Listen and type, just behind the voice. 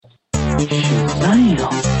Hello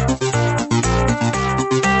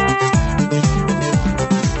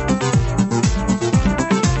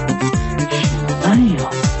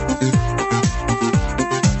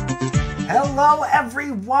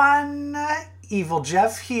everyone, Evil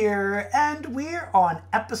Jeff here, and we're on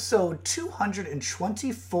episode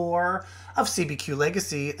 224 of CBQ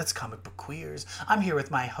Legacy, that's Comic Book Queers. I'm here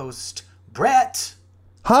with my host, Brett.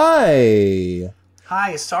 Hi.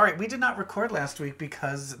 Hi, sorry, we did not record last week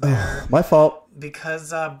because my fault.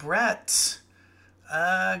 Because Brett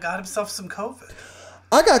got himself some COVID.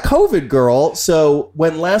 I got COVID, girl. So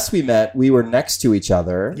when last we met, we were next to each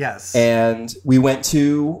other. Yes. And we went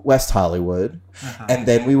to West Hollywood. And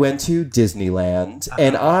then we went to Disneyland.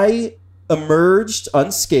 And I emerged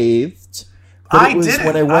unscathed. But I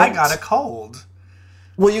didn't. I got a cold.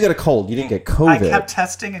 Well, you got a cold. You didn't get COVID. I kept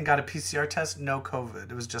testing and got a PCR test. No COVID.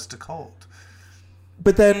 It was just a cold.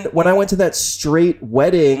 But then when I went to that straight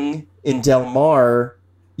wedding in Del Mar,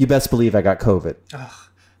 you best believe I got COVID. Ugh.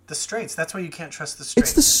 The straights. That's why you can't trust the straights.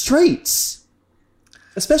 It's the straights.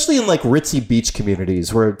 Especially in like ritzy beach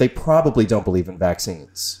communities where they probably don't believe in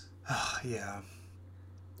vaccines. Oh, yeah.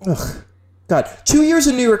 Ugh. God. 2 years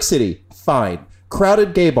in New York City. Fine.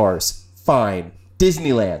 Crowded gay bars. Fine.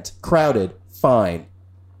 Disneyland. Crowded. Fine.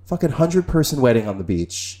 Fucking 100-person wedding on the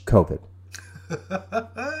beach. COVID.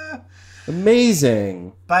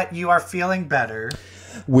 Amazing. But you are feeling better.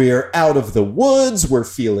 We're out of the woods. We're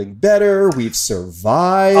feeling better. We've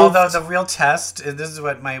survived. Although the real test, this is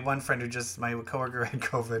what my one friend my coworker had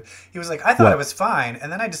COVID. He was like, I thought I was fine.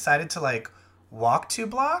 And then I decided to like walk 2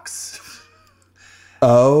 blocks.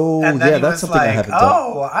 Oh, and then yeah, he that's was something like, I haven't done.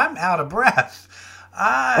 Oh, I'm out of breath.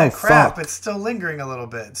 Crap. Fuck. It's still lingering a little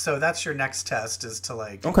bit. So that's your next test is to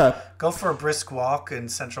like go for a brisk walk in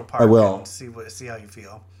Central Park. I will. And see how you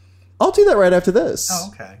feel. I'll do that right after this. Oh,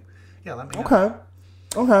 okay. Yeah, let me know. Okay,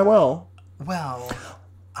 well,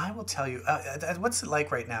 I will tell you. What's it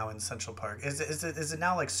like right now in Central Park? Is it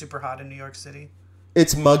now like super hot in New York City?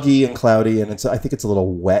 it's muggy and cloudy, and I think it's a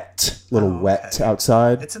little wet,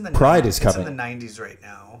 outside. It's in the Pride is coming. It's in the 90s right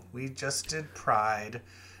now. We just did Pride.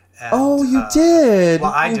 And, you did.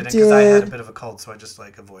 Well, I didn't because I had a bit of a cold, so I just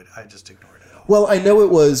ignored it. Well, I know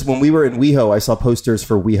it was when we were in WeHo. I saw posters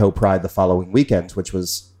for WeHo Pride the following weekend, which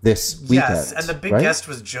was this weekend. Yes, and the big guest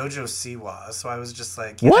was JoJo Siwa. So I was just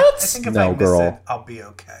like, what? I think if I miss it, I'll be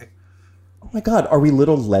okay. Oh my God, are we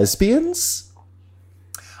little lesbians?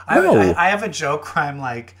 I have a joke where I'm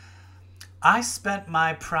like, I spent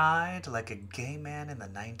my Pride like a gay man in the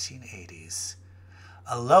 1980s.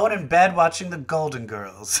 Alone in bed watching the Golden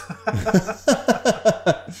Girls.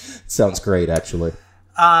 Sounds great, actually.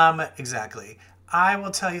 Exactly. I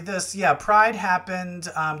will tell you this. Yeah, Pride happened.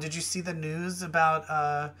 Did you see the news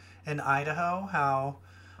about in Idaho how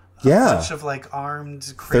a bunch of like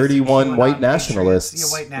armed crazy 31 white nationalists.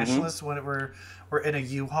 Yeah, white nationalists when were in a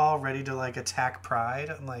U-Haul ready to like attack Pride.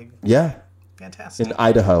 I'm like, yeah, fantastic. In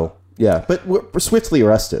Idaho, yeah, but we're swiftly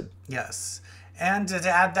arrested. Yes. And to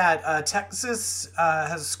add that, Texas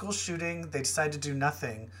has a school shooting. They decided to do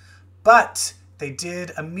nothing. But they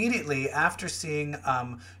did immediately, after seeing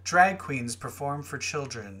drag queens perform for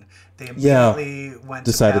children, they immediately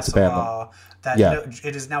decided to pass a law that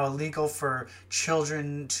it is now illegal for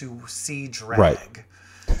children to see drag. Right.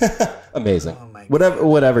 Amazing. Oh my God.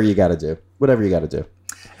 Whatever you got to do. Whatever you got to do.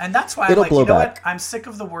 And that's why I'm like, you know what? I'm sick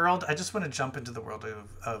of the world. I just want to jump into the world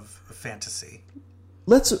of fantasy.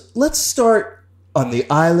 Let's start on the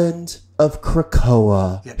island of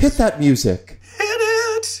Krakoa. Yes. Hit that music. Hit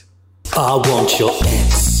it! I want your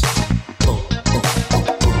X.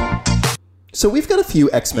 So we've got a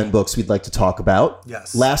few X-Men books we'd like to talk about.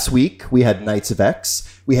 Yes. Last week, we had Knights of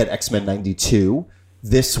X. We had X-Men 92.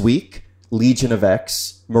 This week, Legion of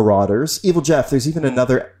X, Marauders. Evil Jeff, there's even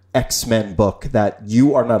another X-Men book that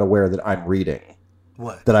you are not aware that I'm reading.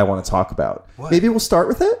 What? That I want to talk about. What? Maybe we'll start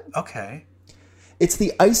with it? Okay. It's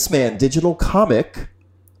the Iceman digital comic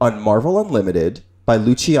on Marvel Unlimited by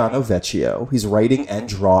Luciano Vecchio. He's writing and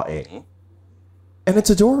drawing. And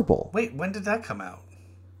it's adorable. Wait, when did that come out?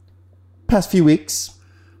 Past few weeks.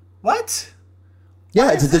 What?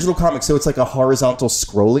 Yeah, it's a digital comic, so it's like a horizontal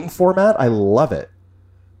scrolling format. I love it.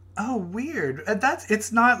 Oh, weird.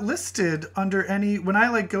 It's not listed under any... When I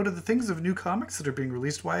like go to the things of new comics that are being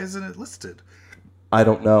released, why isn't it listed? I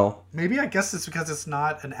don't know. Maybe I guess it's because it's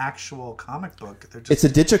not an actual comic book. It's a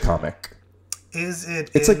digicomic. Is it?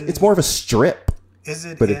 It's more of a strip. Is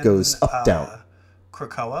it? But it goes up down.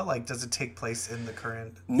 Krakoa? Like, does it take place in the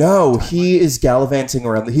current? No, he is gallivanting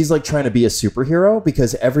around. He's like trying to be a superhero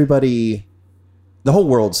because everybody the whole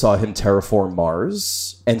world saw him terraform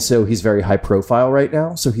Mars, and so he's very high profile right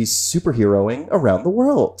now. So he's superheroing around the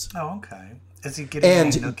world. Oh, okay. Is he getting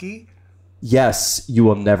And- a nookie? Yes, you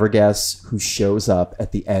will never guess who shows up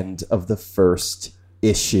at the end of the first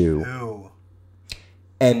issue. Ooh.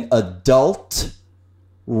 An adult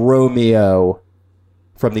Romeo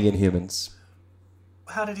from the Inhumans.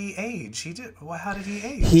 How did he age? How did he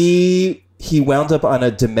age? He wound up on a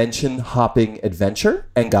dimension hopping adventure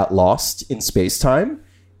and got lost in space-time.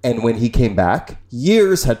 And when he came back,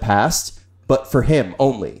 years had passed, but for him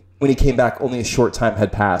only. When he came back, only a short time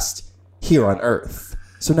had passed here on Earth.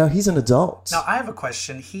 So now he's an adult. Now, I have a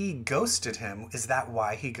question. He ghosted him. Is that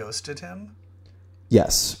why he ghosted him?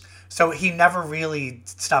 Yes. So he never really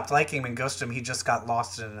stopped liking him and ghosted him. He just got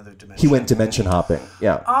lost in another dimension. He went dimension hopping.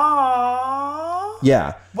 Yeah. Aww.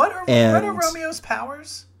 Yeah. What are And Romeo's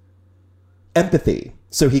powers? empathy.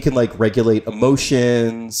 So he can like regulate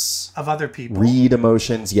emotions, Of other people? read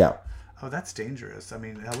emotions. Yeah. Oh, that's dangerous. I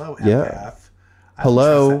mean, hello, Yeah. empath. I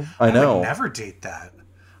Hello, would trust that. I know. would never date that.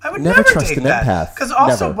 I would Never never trust date an that. empath. Because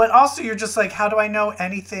also, Never. but also, you're just like, how do I know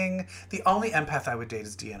anything? The only empath I would date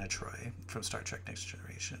is Deanna Troi from Star Trek: Next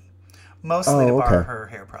Generation. Mostly to borrow okay. her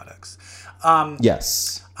hair products.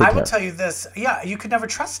 Yes. Big I will hair. tell you this. Yeah, you could never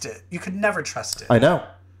trust it. You could never trust it. I know.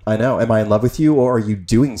 Am I in love with you, or are you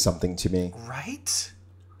doing something to me? Right?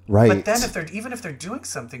 Right. But then if they're doing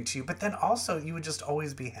something to you, but then also you would just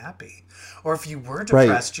always be happy. Or if you were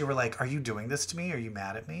depressed, you were like, are you doing this to me? Are you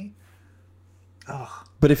mad at me? Oh.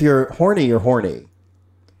 But if you're horny, you're horny,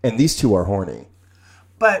 and these two are horny.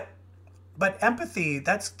 But empathy,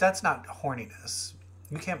 that's not horniness.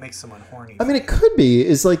 You can't make someone horny. I mean, it could be.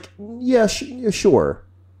 Is like, yeah, sure.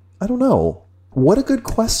 I don't know. What a good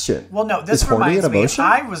question. Well, no, this Is horny reminds an me. emotion?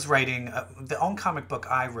 I was writing the own comic book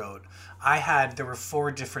I wrote. There were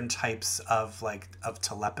 4 different types of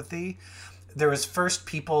telepathy. There was first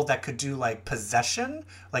people that could do like possession,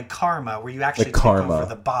 like karma, where you actually take over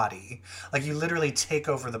the body. Like you literally take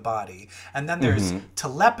over the body. And then there's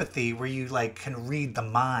telepathy where you like can read the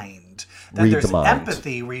mind. Then Read there's the mind.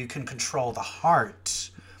 empathy where you can control the heart.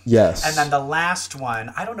 Yes. And then the last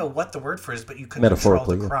one, I don't know what the word for is, but you can control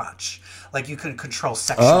Metaphorically, the yeah. crotch. Like you can control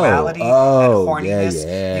sexuality and horniness.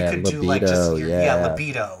 yeah. You could do like just Libido,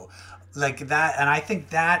 libido. Like that, and I think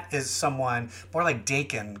that is someone more like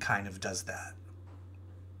Dakin kind of does that.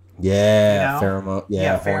 Yeah, You know? pheromone. Yeah,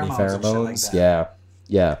 Yeah, horny pheromones and shit like pheromones. that.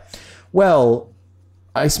 Yeah. Well,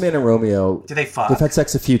 Iceman and Romeo. Do they fuck? They've had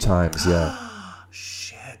sex a few times. Yeah.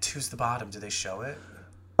 Shit, who's the bottom? Do they show it?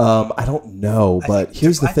 I don't know, but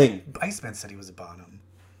here's the thing. think Iceman said he was a bottom.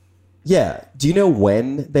 Yeah. Do you know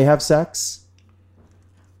when they have sex?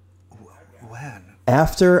 When?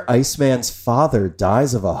 After Iceman's father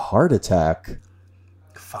dies of a heart attack.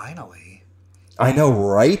 Finally. I know,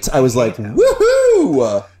 right? I was like,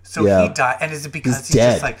 woohoo! So Yeah. he died, and is it because He's he's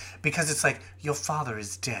dead. just like, because it's like, your father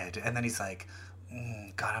is dead, and then he's like,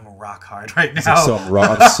 God, I'm rock hard right now. So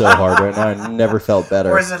I'm so hard right now. I never felt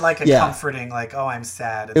better. Or is it like a Yeah. comforting, like, oh, I'm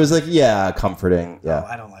sad? It was like, yeah, comforting. Yeah. Oh,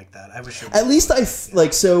 I don't like that. I wish it At least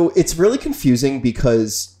so it's really confusing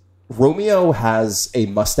because Romeo has a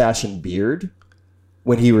mustache and beard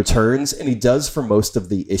when he returns, and he does for most of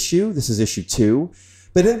the issue. This is issue 2.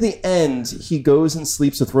 But in the end, he goes and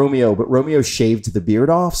sleeps with Romeo, but Romeo shaved the beard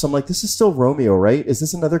off. So I'm like, this is still Romeo, right? Is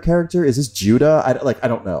this another character? Is this Judah? I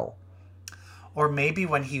don't know. Or maybe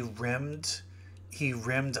when he rimmed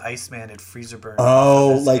Iceman at Freezer Burn. Oh,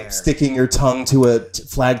 off of his like hair. sticking your tongue to a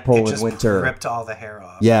flagpole It in just winter. ripped all the hair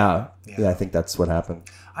off. Yeah. Yeah. Yeah, I think that's what happened.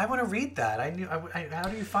 I want to read that. How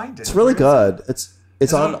do you find it? It's really Where is it? good.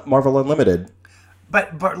 It's on Marvel Unlimited.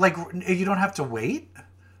 But like you don't have to wait.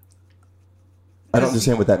 I don't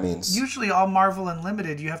understand what that means. Usually, all Marvel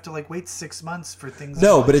Unlimited, you have to like wait 6 months for things.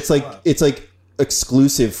 No, to, but it's show like up. it's like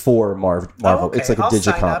exclusive for Marvel. Oh, okay. It's like a I'll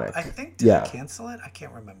sign digicomic. up. I think did I cancel it? I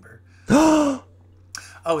can't remember.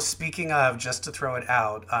 Oh, speaking of, just to throw it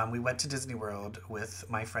out, we went to Disney World with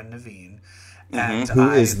my friend Naveen, and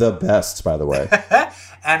Who is the best, by the way?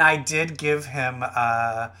 and I did give him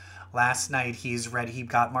last night. He's ready. He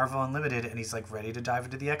got Marvel Unlimited, and he's like ready to dive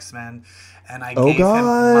into the X-Men. And I gave him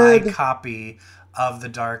my God. copy of the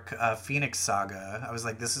Dark Phoenix saga. I was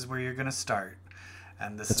like, "This is where you're gonna start,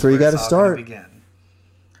 and this That's is where you it's gotta all gonna start. begin."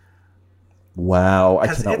 Wow, I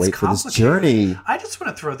 'Cause cannot it's wait for this complicated. journey. I just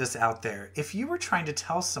want to throw this out there. If you were trying to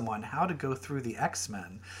tell someone how to go through the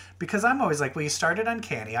X-Men, because I'm always like, well, you start at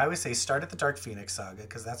Uncanny. I always say start at the Dark Phoenix saga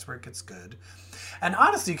because that's where it gets good. And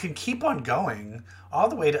honestly, you can keep on going all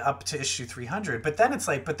the way to up to issue 300. But then it's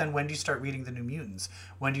like, but then when do you start reading the New Mutants?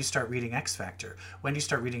 When do you start reading X-Factor? When do you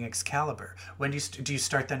start reading Excalibur? When do you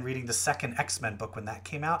start then reading the second X-Men book when that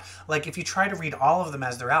came out? Like, if you try to read all of them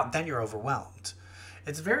as they're out, then you're overwhelmed.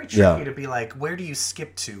 It's very tricky to be like, where do you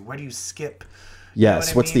skip to? Where do you skip? Yes,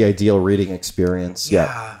 what I what's mean? the ideal reading experience?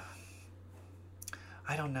 Yeah.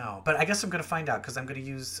 I don't know. But I guess I'm going to find out because I'm going to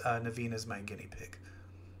use Naveen as my guinea pig.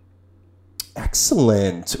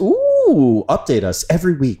 Excellent. Ooh, update us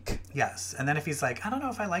every week. Yes. And then if he's like, I don't know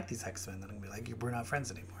if I like these X-Men, then I'm going to be like, we're not friends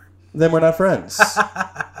anymore. Then we're not friends.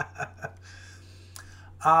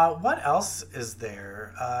 What else is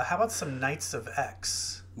there? How about some Knights of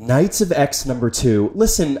X? Knights of X #2.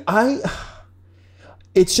 Listen,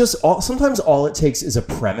 it's just sometimes all it takes is a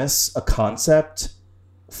premise, a concept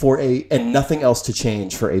and nothing else to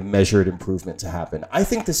change for a measured improvement to happen. I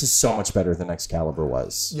think this is so much better than Excalibur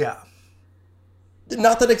was. Yeah.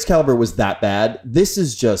 Not that Excalibur was that bad. This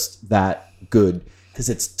is just that good because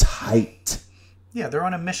it's tight. Yeah, they're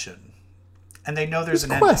on a mission. And they know there's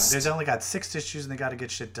an quest. ending. They've only got 6 issues and they got to get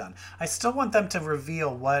shit done. I still want them to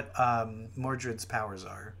reveal what Mordred's powers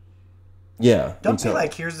are. Yeah. Don't be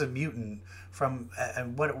like, here's a mutant from,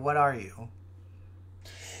 and what are you?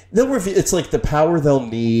 They'll reveal. It's like the power they'll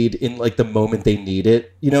need in like the moment they need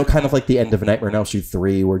it. You know, kind of like the end of Nightmare on Elm Street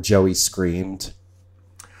 3 where Joey screamed.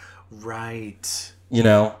 Right. You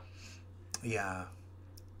know? Yeah.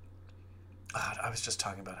 God, I was just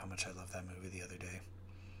talking about how much I love that movie the other day.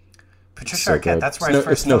 Patricia So Arquette. good. That's where It's I no-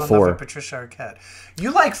 first it's no fell in love 4. with Patricia Arquette.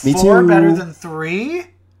 You like Me 4 too. better than 3?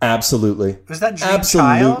 Absolutely. Was that Dream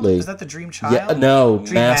Absolutely. Child? Was that the Dream Child? Yeah, no,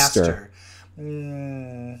 Dream Master.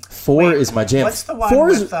 4 Wait, is my jam. what's the one 4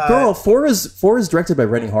 is with, girl. 4 is directed by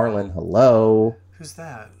Rennie Harlan. Hello. Who's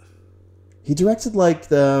that? He directed like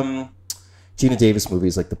the Gina Davis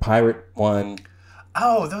movies, like the pirate one.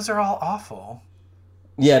 Oh, those are all awful.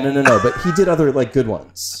 Yeah, no. But he did other like good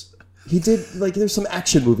ones. He did like there's some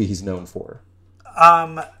action movie he's known for.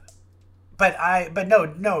 But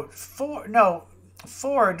no,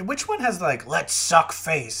 4. Which one has like let's suck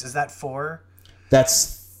face? Is that 4?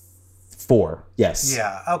 That's 4. Yes.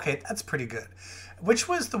 Yeah. Okay, that's pretty good. Which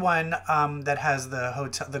was the one that has the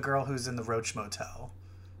hotel, the girl who's in the Roach Motel?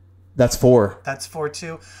 That's 4. That's 4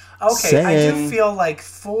 too. Okay, I do Same. feel like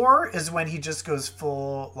 4 is when he just goes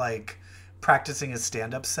full like practicing his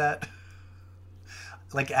stand-up set,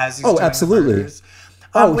 like as he's doing the absolutely. murders.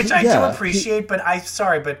 Oh, Which he- I do yeah, appreciate, but I'm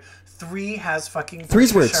sorry, but 3 has fucking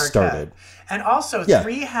 3's where it Patricia Arquette. started. And also Yeah.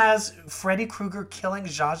 3 has Freddy Krueger killing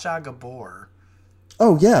Zsa Zsa Gabor.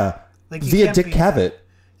 Oh yeah. Like, you Via can't Dick be- Cavett.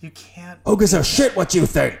 You can't. Oh, gives a shit what you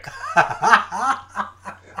think.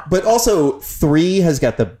 But also 3 has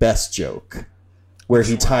got the best joke where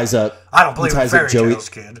he ties up. I don't believe he in ties up fairy Joey. tales,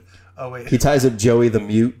 kid. Oh wait. He ties up Joey the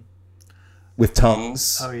mute with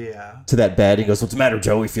tongues Oh yeah. to that bed. He goes, "What's the matter,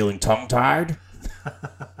 Joey? Feeling tongue tied?"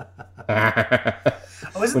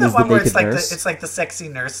 Oh, isn't When that he's the one where it's naked like nurse? it's like the sexy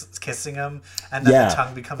nurse kissing him, and then Yeah, the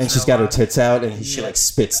tongue becomes. and she's real got her long? tits out, and she like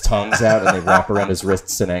spits tongues out, and they wrap around his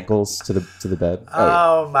wrists and ankles to the bed. Oh, yeah.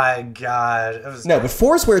 Oh my god! It was No, but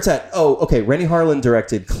 4 is where it's at. Oh, okay. Rennie Harlan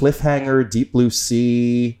directed Cliffhanger, Deep Blue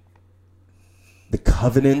Sea, The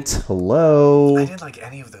Covenant. Hello. I didn't like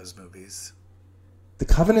any of those movies. The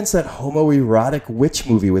Covenant's that homoerotic witch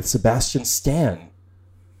movie with Sebastian Stan.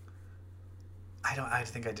 I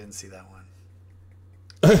think I didn't see that one.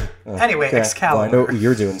 Anyway, Okay. Excalibur. Well, I know what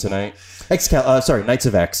you're doing tonight. Sorry, Knights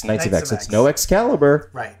of X. Knights of X. of It's X. no Excalibur.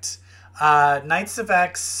 Right. Knights of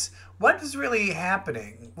X. What is really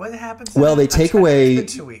happening? What happens? Well, they I'm take trying- away.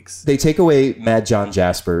 It's been 2 weeks. They take away Mad John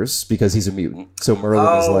Jaspers because he's a mutant. So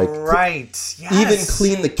Merlin is Oh, like, right. Yes. even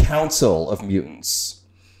clean the council of mutants.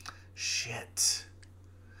 Shit.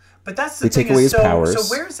 But that's the They thing take away is, his powers.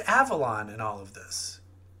 So where's Avalon in all of this?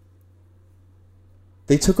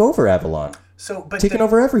 They took over Avalon, So, but taking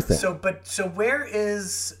over everything. So where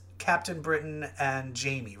is Captain Britain and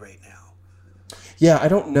Jamie right now? Yeah, I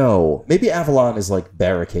don't know. Maybe Avalon is like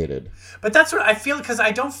barricaded. But that's what I feel, because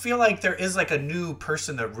I don't feel like there is like a new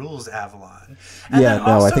person that rules Avalon. And Yeah, then no,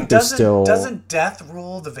 I also, think there's still- doesn't Death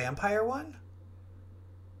rule the vampire one?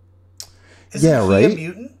 Yeah, he right? a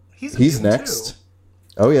mutant? He's mutant next. too.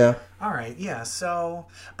 Oh yeah. All right, yeah. So,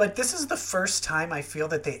 but this is the first time I feel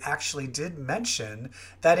that they actually did mention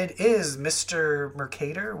that it is Mr.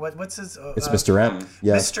 Mercator. What's his? It's Mr. M.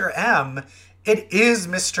 Yeah. Mr. M it is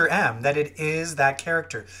Mr. M, that it is that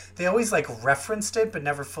character. They always like referenced it, but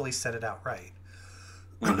never fully said it outright.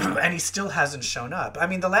 And he still hasn't shown up. I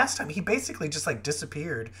mean, the last time he basically just like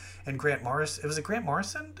disappeared in Grant Morrison. Was it Grant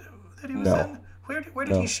Morrison that he was in? Where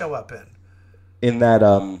did he show up in? In that,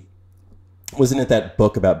 wasn't it that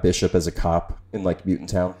book about Bishop as a cop in like Mutant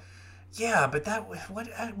Town? Yeah, but that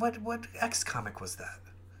what X comic was that?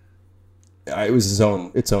 It was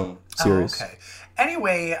its own series. Oh, okay.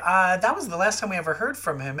 Anyway, that was the last time we ever heard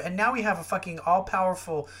from him, and now we have a fucking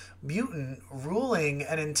all-powerful mutant ruling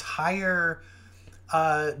an entire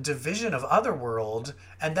division of Otherworld,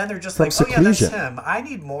 and then they're just From like, seclusion. "Oh yeah, that's him. I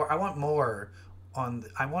need more. I want more on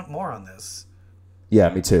this." Yeah,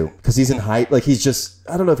 me too. Because he's in hide. Like he's just.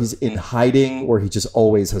 I don't know if he's in hiding or he just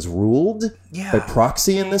always has ruled by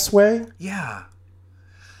proxy in this way. Yeah.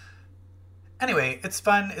 Anyway, it's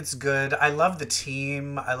fun. It's good. I love the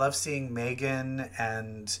team. I love seeing Megan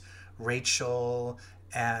and Rachel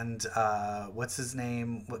and what's his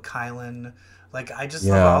name? Kylan. Like, I just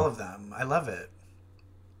love all of them. I love it.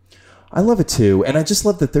 I love it too. And I just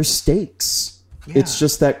love that there's stakes. Yeah. It's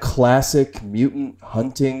just that classic mutant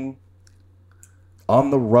hunting, on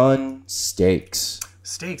the run stakes.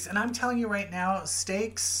 Steaks. And I'm telling you right now,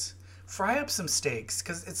 steaks, fry up some steaks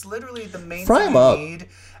because it's literally the main Fry thing 'em you up. need.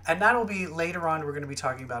 And that'll be later on. We're going to be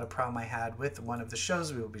talking about a problem I had with one of the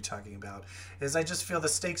shows we will be talking about. Is I just feel the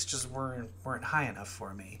stakes just weren't high enough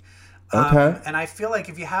for me. Okay. And I feel like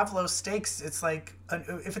if you have low stakes, it's like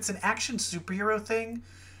if it's an action superhero thing,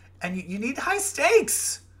 and you need high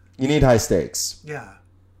stakes. You need high stakes. Yeah.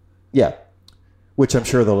 Yeah. Which I'm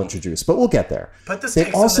sure they'll introduce, but we'll get there. Put the They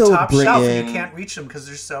stakes on also the top bring shelf, in- and you can't reach them because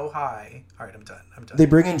they're so high. All right, I'm done. They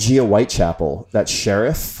bring in Gia Whitechapel, that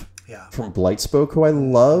sheriff Yeah. from Blightspoke, who I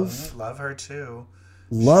love. Love her too.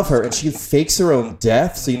 Love her. And she fakes her own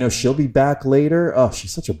death, so you know she'll be back later. Oh,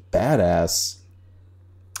 she's such a badass.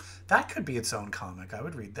 That could be its own comic. I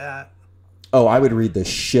would read that. Oh, I would read the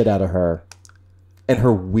shit out of her. And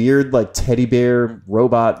her weird, like, teddy bear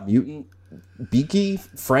robot mutant beaky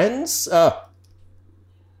friends.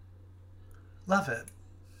 Love it.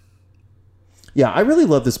 Yeah, I really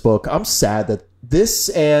love this book. I'm sad that this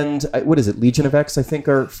and, what is it, Legion of X, I think,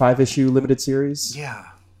 are 5-issue limited series. Yeah.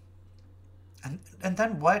 And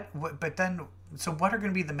then what? But then, so what are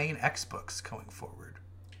going to be the main X books going forward?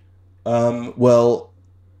 Well,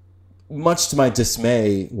 much to my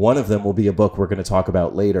dismay, one of them will be a book we're going to talk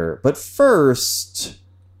about later. But first,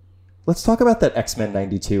 let's talk about that X-Men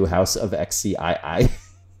 92 House of XCII.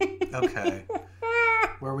 Okay.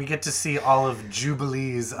 Where we get to see all of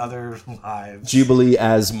Jubilee's other lives. Jubilee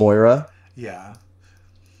as Moira. Yeah.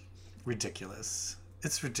 Ridiculous.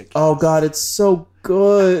 It's ridiculous. Oh, God, it's so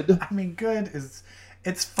good. I mean,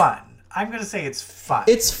 it's fun. I'm going to say it's fun.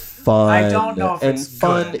 It's fun. I don't know if and it's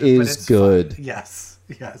fun good, is but it's good. Fun.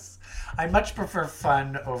 Yes. I much prefer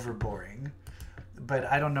fun over boring. But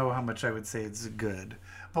I don't know how much I would say it's good.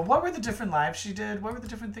 But what were the different lives she did? What were the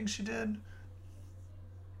different things she did?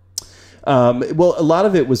 Well, a lot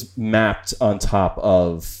of it was mapped on top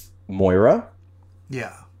of Moira.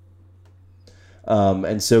 Yeah.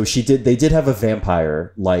 And so they did have a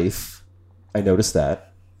vampire life. I noticed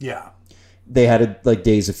that. Yeah. They had a like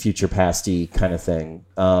Days of Future Pasty kind of thing.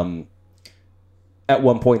 At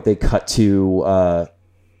one point they cut to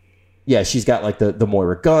she's got like the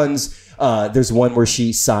Moira guns. There's one where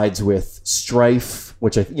she sides with Strife,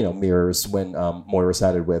 which mirrors when Moira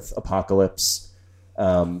sided with Apocalypse.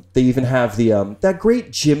 They even have the that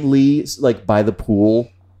great Jim Lee like by the pool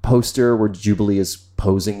poster where Jubilee is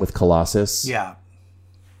posing with Colossus. Yeah.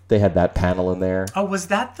 They had that panel in there. Oh, was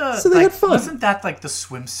that the... So they had fun. Wasn't that like the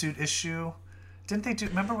swimsuit issue? Didn't they do...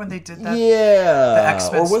 Remember when they did that? Yeah. The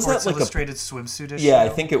X-Men Or was Sports that like Illustrated swimsuit issue? Yeah, I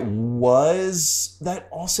think it was. That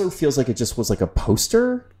also feels like it just was like a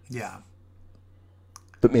poster. Yeah.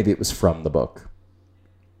 But maybe it was from the book.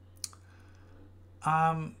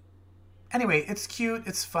 Anyway, it's cute.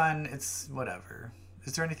 It's fun. It's whatever.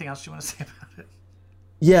 Is there anything else you want to say about it?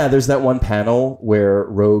 Yeah, there's that one panel where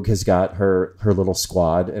Rogue has got her little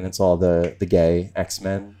squad, and it's all the gay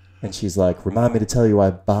X-Men. And she's like, remind me to tell you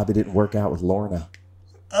why Bobby didn't work out with Lorna.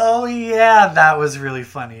 Oh, yeah. That was really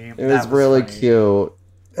funny. It was really cute.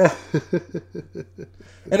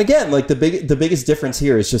 And again, like the biggest difference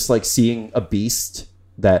here is just like seeing a beast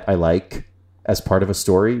that I like as part of a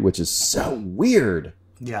story, which is so weird.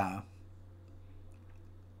 Yeah.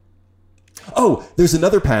 Oh, there's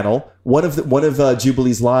another panel. One of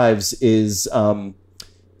Jubilee's lives is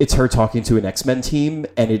it's her talking to an X-Men team,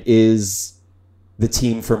 and it is the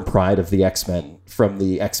team from Pride of the X-Men from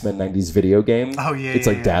the X-Men 90s video game. Oh, yeah. It's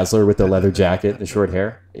like Dazzler with the leather jacket and the short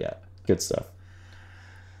hair. Yeah, good stuff.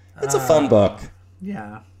 It's a fun book.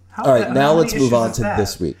 Yeah. All right, now how many let's move issues on is to that?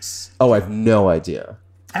 this week's. Oh, I have no idea.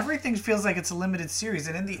 Everything feels like it's a limited series,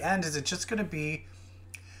 and in the end, is it just going to be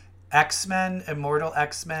X-Men, Immortal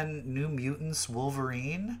X-Men, New Mutants,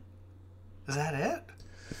 Wolverine? Is that it?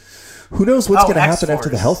 Who knows what's Oh, going to happen after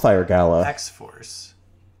the X-Force. Hellfire Gala? X-Force.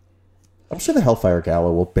 I'm sure the Hellfire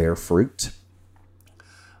Gala will bear fruit.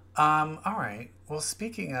 All right. Well,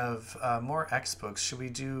 speaking of more X books, should we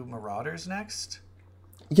do Marauders next?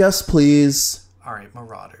 Yes, please. All right,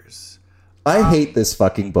 Marauders. I hate this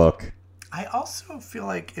fucking book. I also feel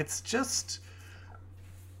like it's just...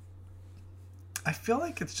 I feel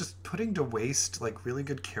like it's just putting to waste, like, really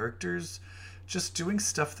good characters, just doing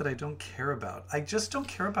stuff that I don't care about. I just don't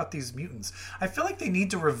care about these mutants. I feel like they need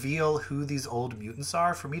to reveal who these old mutants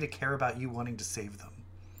are for me to care about you wanting to save them.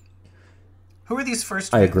 Who are these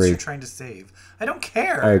first mutants agree. you're trying to save? I don't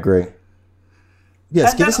care. I agree.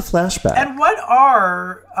 Yes, And give then- us a flashback. And what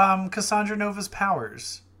are Cassandra Nova's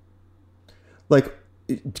powers? Like,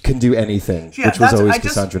 it can do anything, Yeah, which was that's- always I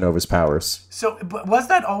just- Cassandra Nova's powers. So, but was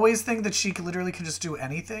that always thing that she literally can just do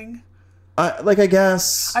anything? I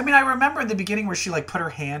guess. I mean, I remember in the beginning where she like put her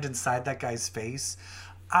hand inside that guy's face.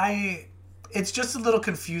 It's just a little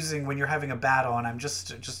confusing when you're having a battle, and I'm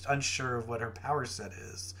just unsure of what her power set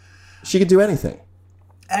is. She could do anything.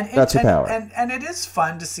 And That's her power. And it is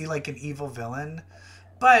fun to see like an evil villain,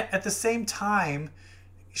 but at the same time,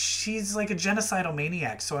 she's like a genocidal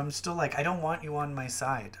maniac. So I'm still like, I don't want you on my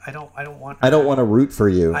side. I don't want. I don't want to root for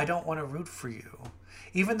you. I don't want to root for you.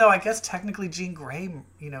 Even though I guess technically Jean Grey,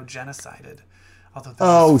 genocided. Although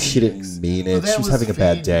that was she Phoenix. didn't mean Well, it. that She was having a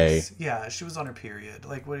bad day. Phoenix. Yeah, she was on her period.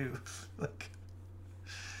 Like, what do you like?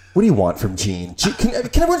 What do you want from Jean? Can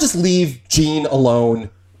everyone just leave Jean alone?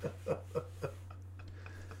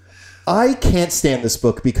 I can't stand this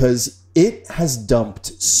book because it has dumped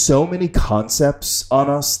so many concepts on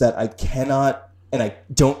us that I cannot and I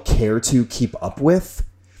don't care to keep up with.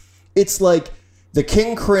 It's like the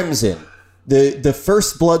King Crimson, the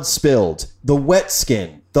first blood spilled, the wet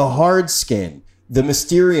skin, the hard skin, the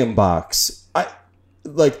Mysterium box. I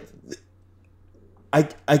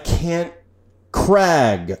can't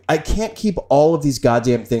Crag. I can't keep all of these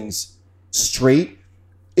goddamn things straight.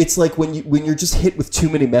 It's like when you're just hit with too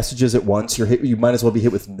many messages at once, you might as well be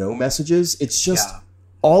hit with no messages. It's just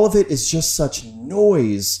all of it is just such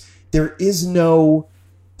noise. There is no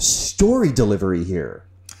story delivery here.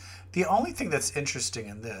 The only thing that's interesting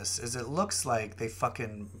in this is it looks like they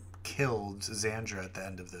fucking killed Xandra at the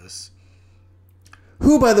end of this.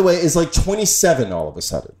 Who, by the way, is like 27 all of a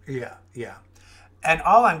sudden. Yeah, yeah. And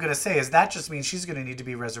all I'm going to say is that just means she's going to need to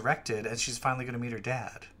be resurrected, and she's finally going to meet her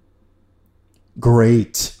dad.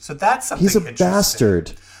 Great. So that's something He's a interesting.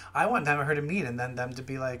 bastard. I want her to meet, and then them to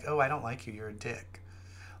be like, "Oh, I don't like you. You're a dick."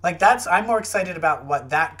 Like I'm more excited about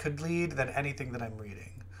what that could lead than anything that I'm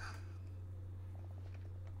reading.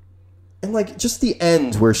 And like just the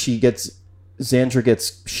end where Xandra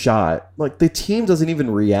gets shot. Like the team doesn't even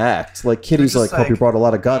react. Like Kitty's like, "Hope you brought a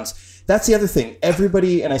lot of guns." That's the other thing.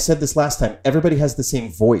 Everybody, and I said this last time, everybody has the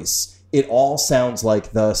same voice. It all sounds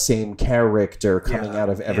like the same character coming out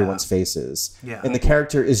of everyone's faces. Yeah. And the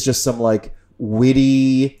character is just some like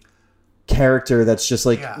witty character that's just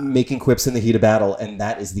like making quips in the heat of battle, and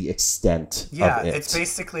that is the extent of it. It's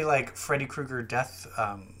basically like Freddy Krueger death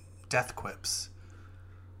quips.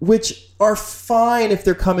 Which are fine if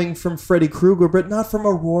they're coming from Freddy Krueger, but not from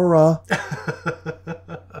Aurora.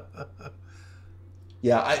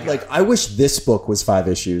 I wish this book was 5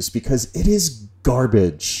 issues because it is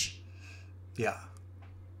garbage. Yeah.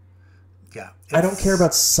 Yeah. I don't care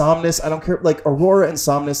about Somnus. I don't care like Aurora and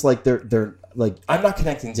Somnus. Like they're like I'm not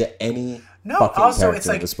connecting to any fucking also character it's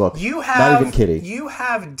like in this book. you have not even Kitty. You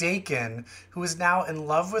have Dakin, who is now in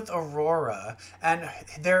love with Aurora, and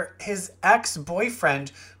his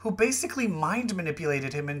ex-boyfriend, who basically mind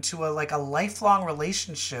manipulated him into a lifelong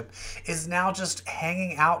relationship, is now just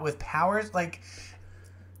hanging out with powers. Like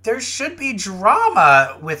there should be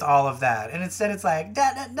drama with all of that, and instead it's like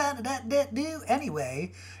do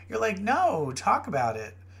anyway. You're like, no, talk about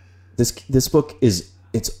it. This book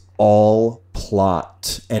it's all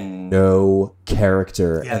plot and no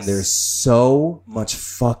character, and there's so much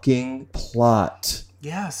fucking plot.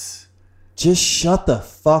 Yes. Just shut the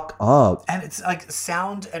fuck up. And it's like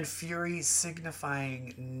sound and fury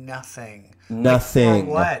signifying nothing. Nothing.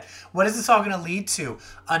 Like, for what? What is this all going to lead to?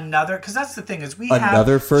 Because that's the thing is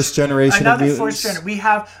another first generation of mutants. We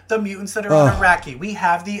have the mutants that are on Iraqi. We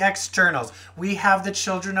have the externals. We have the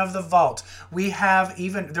children of the vault. We have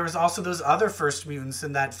there was also those other first mutants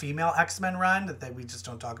in that female X-Men run that we just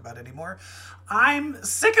don't talk about anymore. I'm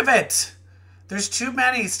sick of it. There's too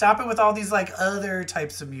many. Stop it with all these like other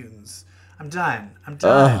types of mutants. I'm done. I'm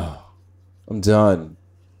done. I'm done.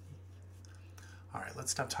 All right,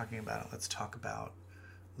 let's stop talking about it. Let's talk about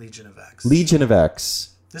Legion of X. Legion of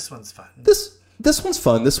X. This one's fun. This one's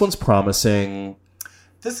fun. This one's promising.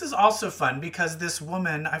 This is also fun because this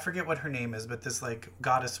woman, I forget what her name is, but this like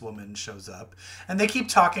goddess woman shows up. And they keep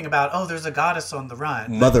talking about, oh, there's a goddess on the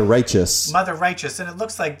run. Mother Righteous. Mother Righteous. And it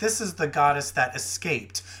looks like this is the goddess that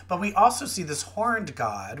escaped. But we also see this horned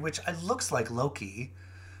god, which looks like Loki.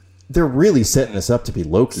 They're really setting us up to be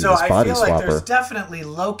Loki, So this I body feel like there's swapper. definitely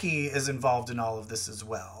Loki is involved in all of this as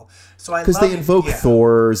well. So Because they invoke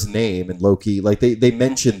Thor's name and Loki. Like, they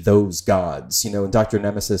mention those gods. You know, and Dr.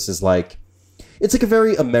 Nemesis is like... It's like a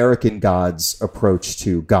very American gods approach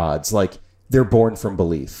to gods. Like, they're born from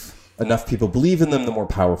belief. Enough people believe in them, the more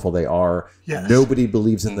powerful they are. Yes. Nobody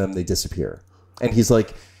believes in them, they disappear. And he's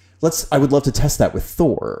like, I would love to test that with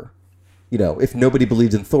Thor. You know, if nobody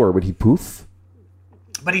believed in Thor, would he poof?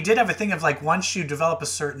 But he did have a thing of like, once you develop a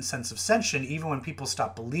certain sense of sentient, even when people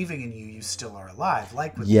stop believing in you, you still are alive.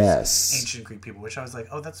 Like with these ancient Greek people, which I was like,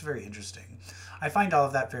 oh, that's very interesting. I find all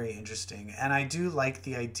of that very interesting. And I do like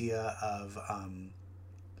the idea of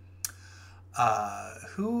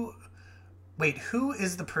who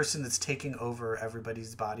is the person that's taking over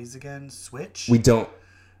everybody's bodies again? Switch? We don't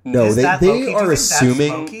know. Is that They Loki? Do you are think assuming.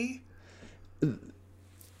 that's Loki?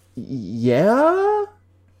 Yeah.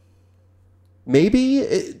 Maybe.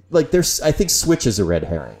 I think Switch is a red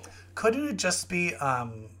herring. Couldn't it just be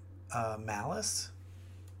Malice?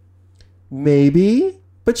 Maybe.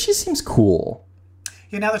 But she seems cool.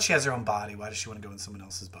 Yeah, now that she has her own body, why does she want to go in someone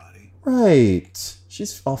else's body? Right.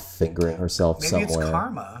 She's off fingering herself Maybe somewhere. it's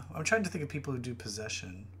karma. I'm trying to think of people who do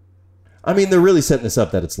possession. I mean, they're really setting this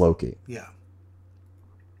up that it's Loki. Yeah.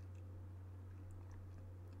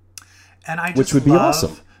 And I just Which would be love,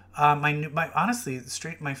 awesome.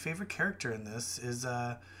 My favorite character in this is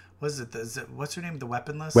what's her name? The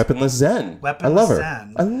Weaponless? Weaponless Zen. Weaponless I love her.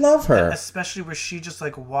 Zen. I love her. Especially where she just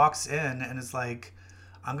like walks in and is like,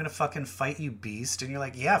 I'm gonna fucking fight you, beast. And you're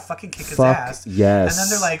like, yeah, fucking kick his ass. Yes. And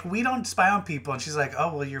then they're like, we don't spy on people. And she's like,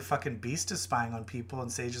 oh, well, your fucking beast is spying on people.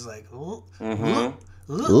 And Sage is like, ooh,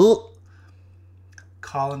 Ooh.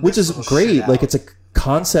 calling Which this is little great. shit Like, out. it's a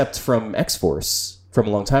concept from X-Force from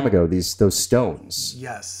a long time ago. Those stones.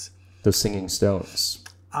 Yes. Those singing stones.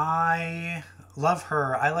 I love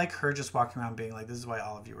her. I like her just walking around being like, this is why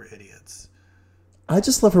all of you were idiots. I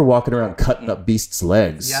just love her walking around cutting up Beast's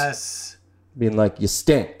legs. Yes. Being like, you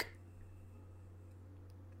stink.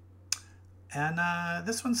 And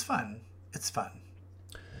this one's fun. It's fun.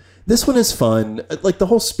 This one is fun. Like, the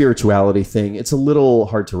whole spirituality thing, it's a little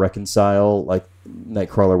hard to reconcile. Like,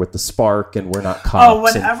 Nightcrawler with the spark, and we're not cops. Oh,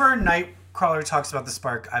 whenever Nightcrawler talks about the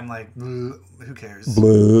spark, I'm like, who cares?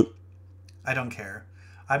 Blah. I don't care.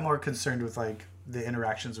 I'm more concerned with like the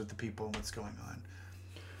interactions with the people and what's going on.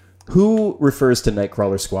 Who refers to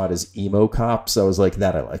Nightcrawler Squad as emo cops? I was like,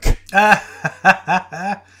 that I like.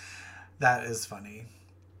 That is funny.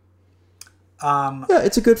 Yeah,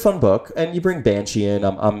 it's a good fun book, and you bring Banshee in.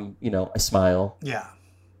 I smile. Yeah.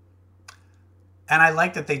 And I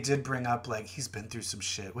like that they did bring up, like, he's been through some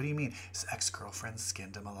shit. What do you mean? His ex-girlfriend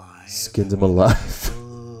skinned him alive. Skinned him alive.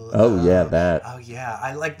 Oh yeah, that. Oh yeah,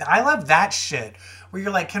 I love that shit. Where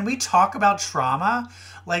you're like, can we talk about trauma?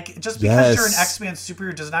 Like, just because you're an X-Men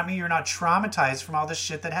superhero does not mean you're not traumatized from all the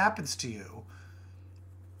shit that happens to you.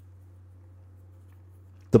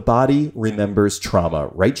 The body remembers trauma,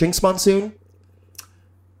 right, Jinx Monsoon?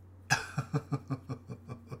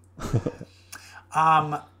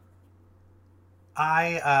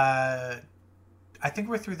 I think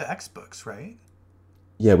we're through the X books, right?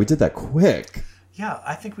 Yeah, we did that quick. Yeah,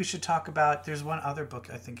 I think we should talk about. There's one other book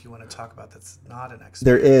I think you want to talk about that's not an X.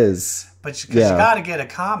 There is, but because you got to get a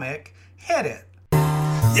comic, hit it.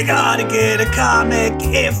 You gotta get a comic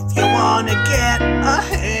if you want to get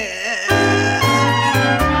ahead.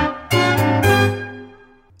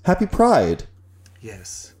 Happy Pride.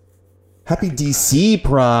 Yes. Happy DC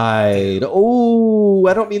Pride. Oh,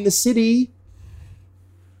 I don't mean the city.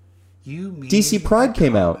 You mean DC Pride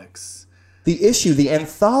came comics. out. The issue, the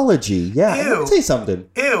anthology. Yeah, Ew. let me say something.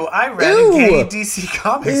 Ew, I read a gay DC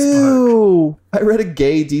Comics book. Ew. I read a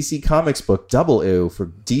gay DC Comics book. Double ew for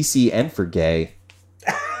DC and for gay.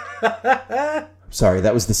 Sorry,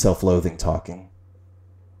 that was the self-loathing talking.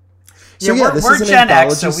 So, yeah, we're Gen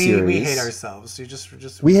X, so we series. hate ourselves.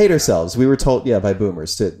 We hate ourselves. We were told, by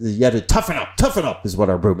boomers, you had to toughen up is what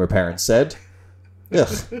our boomer parents said.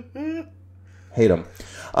 Ugh. Hate them.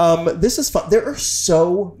 This is fun. There are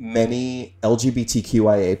so many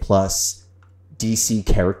LGBTQIA plus DC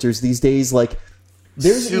characters these days. Like,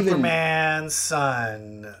 There's Superman's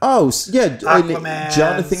son. Oh, yeah. Aquaman's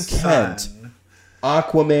Jonathan Kent. son.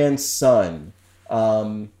 Aquaman's son.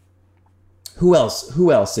 Who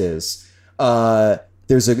else is?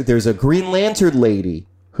 There's a Green Lantern lady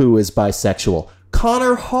who is bisexual.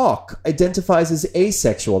 Connor Hawke identifies as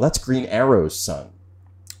asexual. That's Green Arrow's son.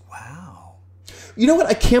 Wow. You know what?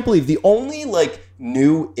 I can't believe the only like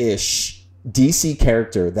new-ish DC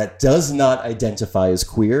character that does not identify as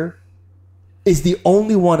queer is the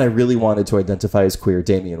only one I really wanted to identify as queer,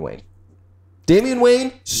 Damian Wayne. Damian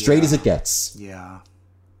Wayne, straight as it gets. Yeah.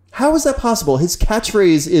 How is that possible? His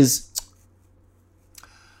catchphrase is...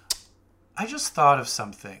 I just thought of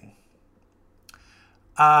something.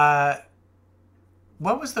 What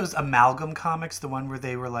was those Amalgam comics? The one where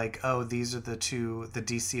they were like, oh, these are the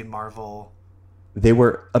DC and Marvel... They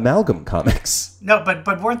were Amalgam comics. No,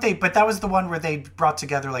 but weren't they? But that was the one where they brought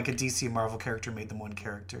together like a DC and Marvel character, made them one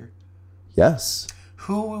character. Yes.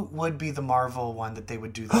 Who would be the Marvel one that they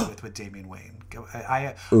would do that with Damian Wayne?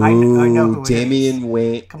 I know who it is. Damian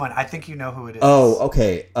Wayne. Come on, I think you know who it is. Oh,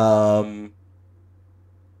 okay.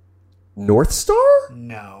 North Star?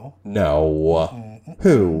 No. No. Mm-mm.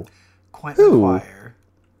 Who? Quentin Quire.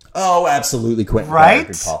 Oh, absolutely, Quentin Right?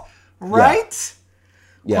 Quire. Good call. Right?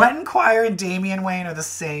 Yeah. Quentin Quire and Damian Wayne are the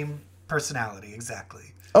same personality,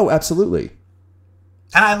 exactly. Oh, absolutely.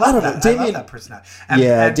 And I love don't that. know, I love that personality. And,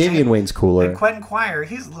 and Damian Wayne's cooler. And Quentin Quire,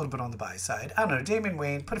 he's a little bit on the bi side. I don't know. Damian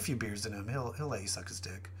Wayne, put a few beers in him. He'll let you suck his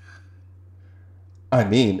dick. I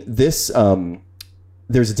mean, this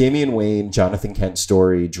there's a Damian Wayne, Jonathan Kent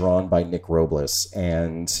story drawn by Nick Robles,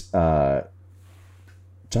 and Jonathan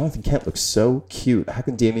Kent looks so cute. How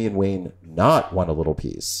can Damian Wayne not want a little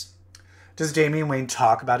piece? Does Damian Wayne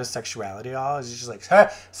talk about his sexuality at all? Is he just like,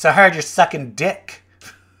 so I heard you're sucking dick?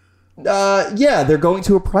 Yeah, they're going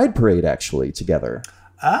to a pride parade actually together.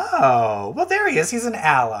 Oh, well, there he is. He's an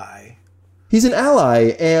ally. He's an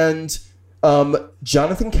ally, and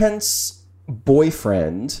Jonathan Kent's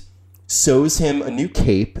boyfriend sews him a new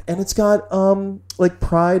cape, and it's got like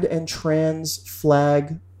pride and trans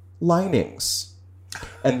flag linings.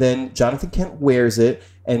 And then Jonathan Kent wears it,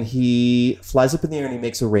 and he flies up in the air and he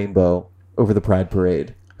makes a rainbow over the pride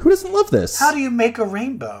parade. Who doesn't love this? How do you make a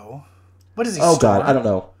rainbow? What is he? Oh God, I don't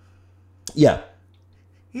know. Yeah,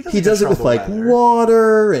 he does it with like weather.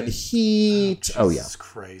 water and heat. Oh yeah. Jesus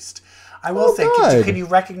Christ. I will say, God. can you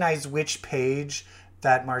recognize which page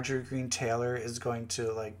that Marjorie Green Taylor is going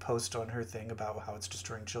to like post on her thing about how it's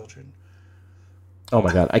destroying children? Oh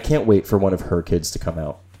my God, I can't wait for one of her kids to come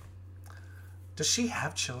out. Does she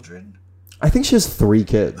have children? I think she has 3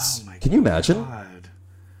 kids. Oh my Can you imagine? God.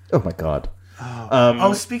 Oh my God.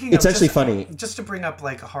 Speaking of... It's actually funny. Just to bring up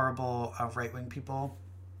like horrible right-wing people.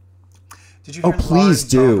 Did you hear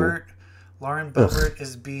please Lauren do. Boebert? Lauren Boebert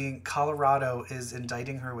is Colorado is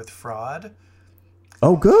indicting her with fraud.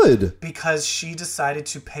 Oh, good. Because she decided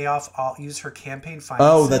to use her campaign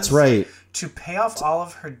finances. Oh, that's right. To pay off all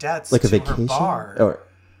of her debts Like a to vacation? her bar. Or,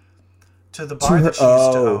 To the bar that she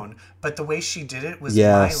used to own. But the way she did it was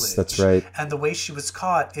yes, mileage. That's right. And the way she was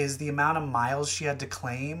caught is the amount of miles she had to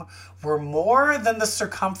claim were more than the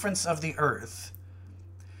circumference of the earth.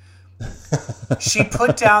 She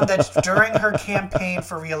put down that during her campaign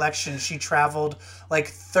for re-election, she traveled like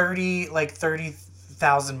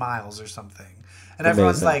 30,000 miles or something. And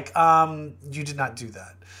everyone's like, you did not do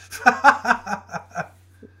that.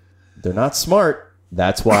 They're not smart.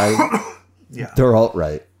 That's why Yeah. they're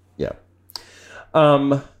alt-right. Yeah.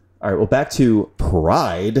 All right, well, back to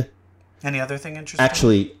Pride. Any other thing interesting?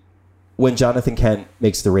 Actually, when Jonathan Kent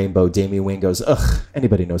makes the rainbow, Damian Wayne goes, ugh,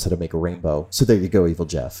 anybody knows how to make a rainbow. So there you go, Evil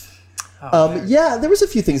Jeff. Yeah, there was a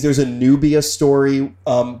few things. There's a Nubia story,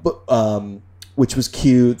 which was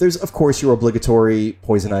cute. There's, of course, your obligatory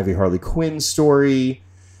Poison Ivy Harley Quinn story.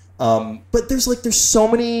 But there's so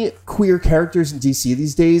many queer characters in DC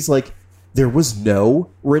these days. Like, there was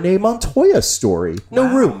no Renee Montoya story. No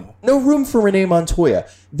Wow. room. No room for Renee Montoya.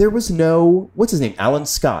 There was no, what's his name? Alan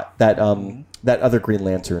Scott, that other Green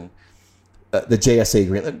Lantern. The JSA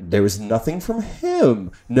Green Lantern. There was nothing from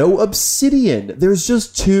him. No Obsidian. There's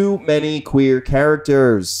just too many queer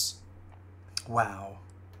characters. Wow.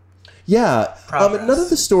 Yeah. Progress. None of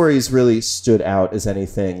the stories really stood out as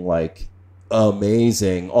anything like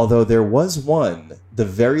amazing. Although there was one, the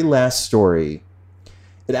very last story.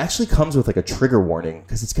 It actually comes with like a trigger warning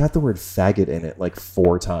because it's got the word faggot in it like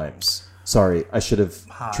 4 times. Sorry, I should have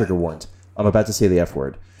trigger warned. I'm about to say the F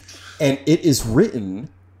word. And it is written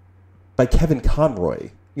by Kevin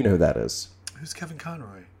Conroy. You know who that is. Who's Kevin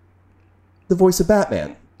Conroy? The voice of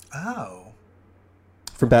Batman. Oh.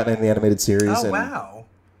 From Batman the Animated Series. Oh, and, wow.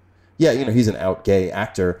 Yeah, he's an out gay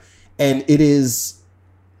actor. And it is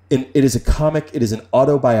it is a comic. It is an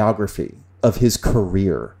autobiography of his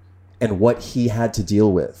career and what he had to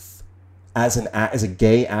deal with as a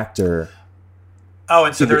gay actor. Oh,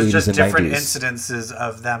 and so in the there's 80s just and different 90s. incidences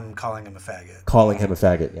of them calling him a faggot. Calling him a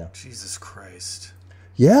faggot, yeah. Jesus Christ.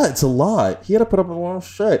 Yeah, it's a lot. He had to put up with a lot of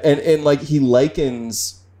shit. And like, he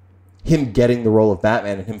likens him getting the role of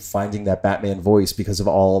Batman and him finding that Batman voice because of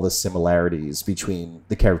all the similarities between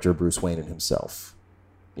the character of Bruce Wayne and himself.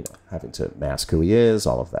 You know, having to mask who he is,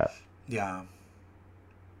 all of that. Yeah.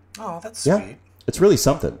 Oh, that's Yeah, sweet. it's really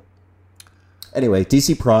something. Anyway,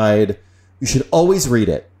 DC Pride, you should always read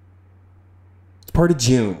it. It's part of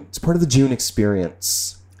June. It's part of the June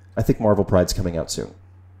experience. I think Marvel Pride's coming out soon.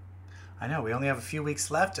 I know. We only have a few weeks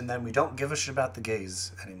left, and then we don't give a shit about the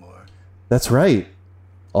gays anymore. That's right.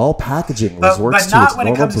 All packaging But resorts to not its when it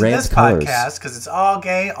normal comes to brand this colors. podcast, because it's all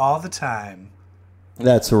gay all the time.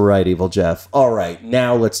 That's right, Evil Jeff. All right,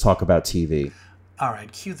 now let's talk about TV. All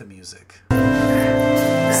right, cue the music.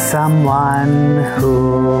 Someone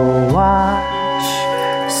who'll watch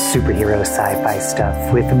superhero sci-fi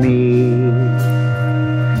stuff with me.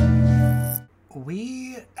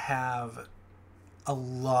 We have a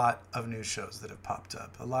lot of new shows that have popped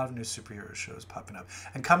up. A lot of new superhero shows popping up.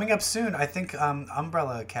 And coming up soon, I think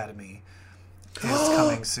Umbrella Academy is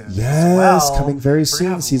coming soon. Yes, as well. coming very We're soon,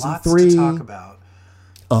 gonna have season lots 3. to talk about.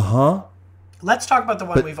 Uh-huh. Let's talk about the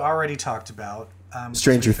one But- we've already talked about.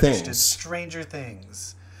 Stranger we finished Things. it. Stranger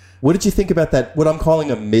Things. What did you think about that, what I'm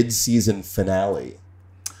calling a mid-season finale?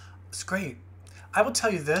 It's great. I will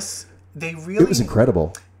tell you this. They really It was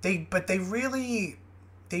incredible. They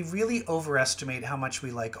really overestimate how much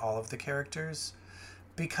we like all of the characters,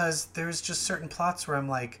 because there's just certain plots where I'm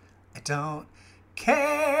like, I don't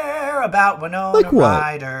care about Winona Like what?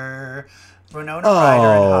 Ryder. Winona Ryder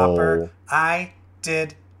and Oh. Hopper. I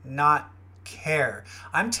did not care.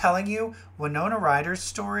 I'm telling you, Winona Ryder's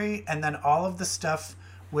story, and then all of the stuff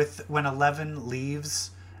with when Eleven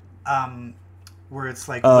leaves, where it's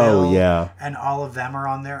like Oh, Will yeah. and all of them are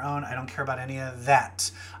on their own. I don't care about any of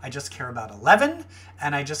that. I just care about Eleven,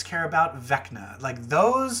 and I just care about Vecna. Like,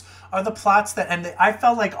 those are the plots that, and I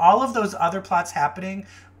felt like all of those other plots happening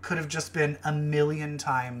could have just been a million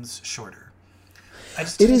times shorter. I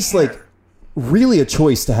just It didn't is care. like really a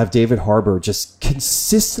choice to have David Harbour just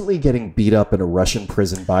consistently getting beat up in a Russian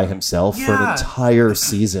prison by himself for an Yeah. entire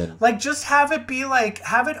season. Like, just have it be like,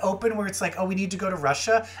 have it open where it's like, oh, we need to go to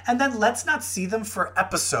Russia, and then let's not see them for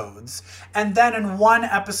episodes. And then in one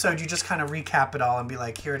episode, you just kind of recap it all and be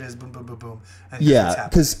like, here it is, boom, boom, boom, boom. And here's what's Yeah, happening.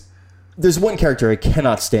 because there's one character I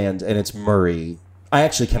cannot stand, and it's Murray. I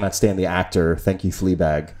actually cannot stand the actor. Thank you,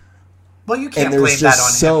 Fleabag. Well, you can't and there's blame just that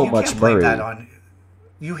on so him. You much can't blame Murray. that on.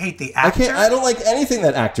 You hate the actor. I don't like anything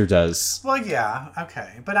that actor does. Well, yeah,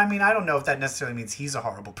 okay, but I mean, I don't know if that necessarily means he's a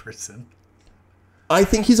horrible person. I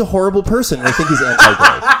think he's a horrible person, and I think he's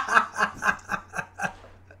anti-gay.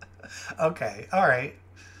 Okay, all right.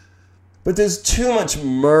 But there's too much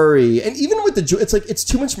Murray, and even with the it's like it's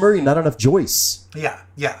too much Murray, not enough Joyce. Yeah,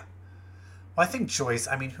 yeah. Well, I think Joyce,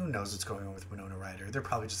 I mean, who knows what's going on with Winona Ryder? They're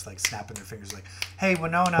probably just like snapping their fingers like, hey,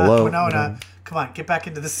 Winona, Hello, Winona, come on, get back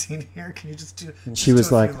into the scene here. Can you just do And she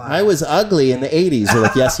was like, few "I lines?" was ugly in the '80s." We're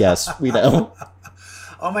like, "Yes, we know."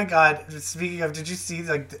 Oh my God. Speaking of, did you see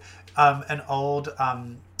like an old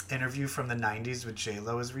interview from the 90s with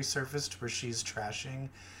J-Lo has resurfaced where she's trashing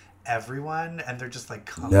everyone and they're just like,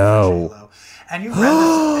 coming No. for J-Lo. And you read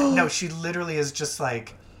this? No, she literally is just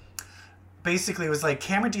like, basically it was like,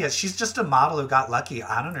 Cameron Diaz, she's just a model who got lucky.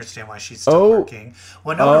 I don't understand why she's still working.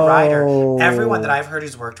 Winona Ryder, everyone that I've heard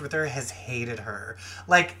who's worked with her has hated her.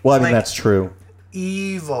 Like, Well, I mean, like, that's true.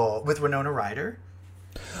 evil with Winona Ryder.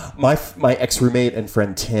 My ex roommate and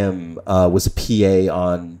friend Tim was a PA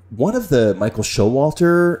on one of the Michael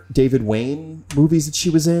Showalter, David Wayne movies that she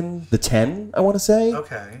was in, The 10, I want to say.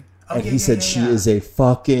 Okay. Oh, And yeah, he yeah, said yeah, she yeah. is a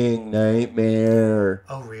fucking nightmare.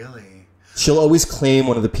 Oh, really? She'll always claim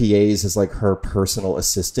one of the PAs as like her personal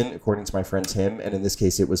assistant, according to my friend Tim. And in this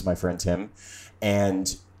case, it was my friend Tim.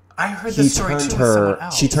 And I heard he this story turned too with someone her.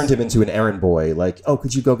 else. She turned him into an errand boy. Like, oh,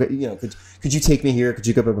 could you go get? You know, could you take me here? Could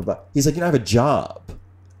you go? Blah, blah, blah. He's like, I have a job.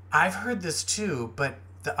 I've heard this too, but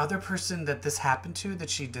the other person that this happened to, that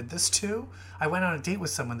she did this to, I went on a date with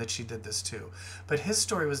someone that she did this to. But his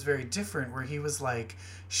story was very different, where he was like,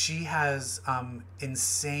 she has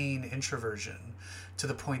insane introversion to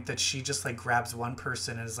the point that she just like grabs one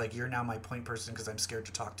person and is like, you're now my point person because I'm scared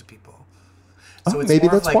to talk to people. So it's maybe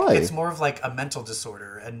more of that's like, why. it's more of like a mental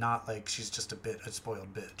disorder and not like she's just a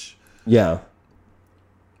spoiled bitch. Yeah.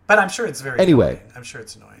 But I'm sure it's very Anyway. annoying. I'm sure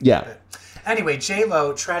it's annoying. Yeah. But Anyway,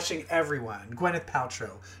 J-Lo trashing everyone. Gwyneth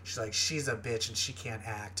Paltrow. She's like, she's a bitch and she can't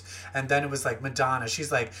act. And then it was like Madonna.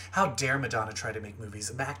 She's like, how dare Madonna try to make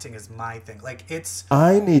movies? Acting is my thing. Like, it's...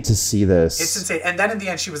 I need to see this. It's insane. And then in the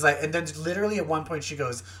end, she was like... And then literally at one point, she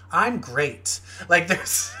goes, I'm great. Like,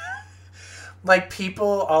 there's... Like, people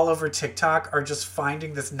all over TikTok are just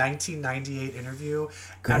finding this 1998 interview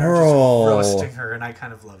and are just roasting her. And I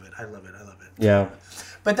kind of love it. I love it. Yeah.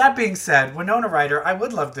 But that being said, Winona Ryder, I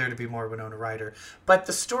would love there to be more Winona Ryder. But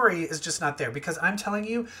the story is just not there. Because I'm telling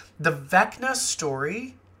you, the Vecna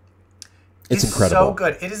story It's is incredible. so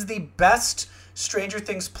good. It is the best Stranger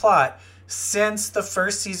Things plot since the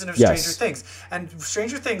first season of Stranger Things. And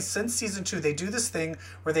Stranger Things, since season 2, they do this thing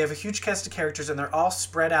where they have a huge cast of characters and they're all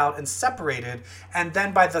spread out and separated. And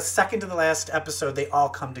then by the second to the last episode, they all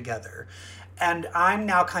come together. And I'm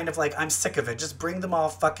now kind of like, I'm sick of it. Just bring them all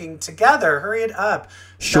fucking together. Hurry it up.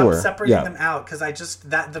 Stop separating them out. Because I just,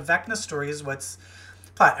 the Vecna story is what's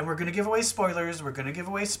plot. And we're going to give away spoilers.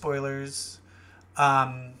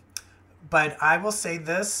 But I will say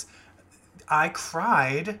this. I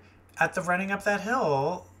cried at the Running Up That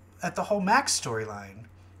Hill at the whole Max storyline.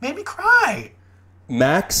 Made me cry.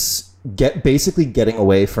 Max basically getting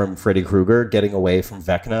away from Freddy Krueger, getting away from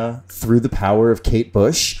Vecna through the power of Kate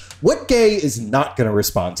Bush. What gay is not going to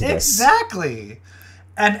respond to this? Exactly.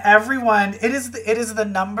 And everyone, it is the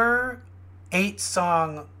number 8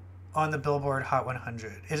 song on the Billboard Hot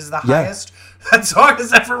 100. It is the highest that song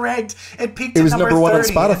has ever ranked. It peaked at number 1 on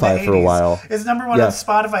 30 Spotify for a while. It's number 1 on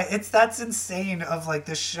Spotify. That's insane of like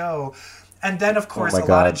this show. And then of course a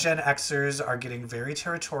lot of Gen Xers are getting very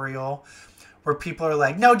territorial, where people are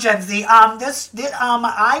like, no, Gen Z,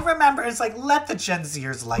 I remember. It's like, let the Gen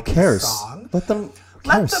Zers like this song. Let them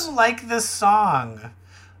like this song.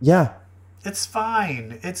 Yeah. It's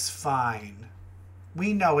fine.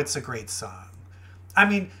 We know it's a great song. I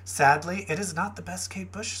mean, sadly, it is not the best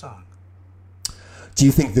Kate Bush song. Do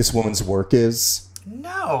you think this woman's work is?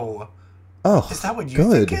 No. Oh, is that what you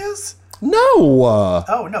think is? No.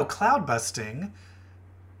 Oh, no, Cloud Busting,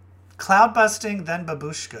 then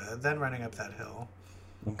Babushka, then Running Up That Hill.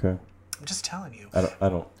 Okay. I'm just telling you. I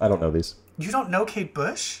don't know these. You don't know Kate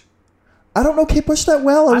Bush? I don't know Kate Bush that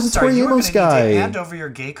well. I was a Tori Amos guy. You hand over your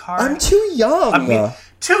gay card. I'm too young. I mean,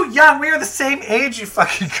 too young. We are the same age, you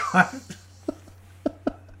fucking cunt.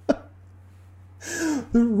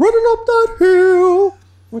 Running up that hill,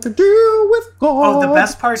 what to do with God. Oh, the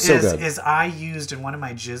best part good. is I used in one of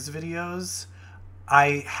my Jizz videos.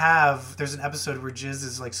 There's an episode where Jizz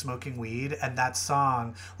is like smoking weed, and that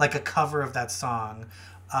song, like a cover of that song,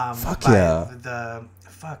 I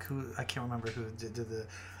can't remember who did the,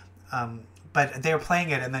 but they were playing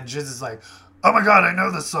it, and then Jizz is like, oh my God, I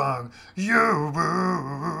know the song, you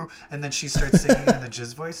boo, and then she starts singing in the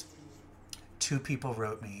Jizz voice. 2 people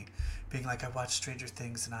wrote me, being like, I watched Stranger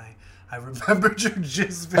Things, and I remembered your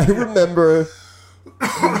Jizz video. I remember.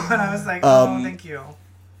 And I was like, oh, thank you.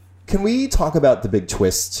 Can we talk about the big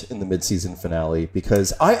twist in the mid-season finale?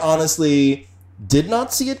 Because I honestly did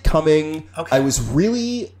not see it coming. Okay. I was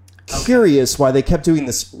really curious why they kept doing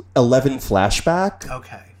this 11 flashback.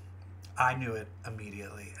 Okay. I knew it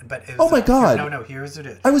immediately. But it was, oh my God. No, here's what it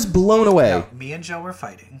is. I was blown away. No, me and Joe were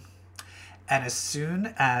fighting. And as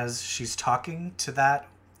soon as she's talking to that,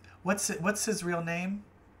 what's his real name?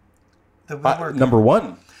 The woodworker. Number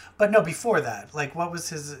 1. But no, before that, like, what was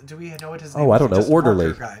his? Do we know what his name? Oh, I don't know. Just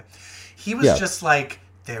Orderly guy. He was just like,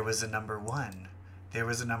 there was a number 1. There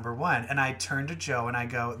was a number 1, and I turned to Joe and I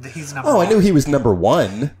go, he's number 1. Oh, I knew he was number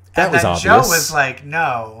 1. That was obvious. Joe was like,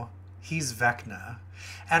 no, he's Vecna.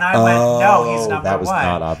 And I went, no, he's number 1. That was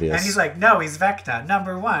not obvious. And he's like, no, he's Vecna,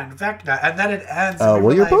 number 1, Vecna. And then it ends. Oh,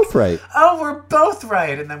 well, you're both right. Oh, we're both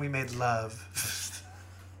right. And then we made love.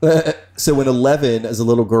 So when 11, as a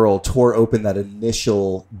little girl, tore open that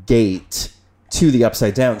initial gate to the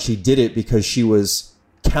Upside Down, she did it because she was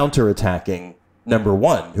counterattacking number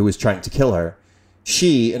 1, who was trying to kill her.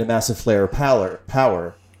 She, in a massive flare of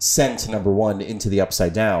power, sent number 1 into the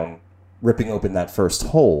Upside Down, ripping open that first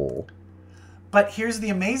hole. But here's the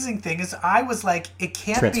amazing thing is I was like, it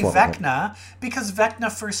can't be Vecna because Vecna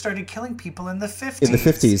first started killing people in the 50s. In the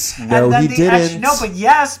 50s. No, he didn't. No, but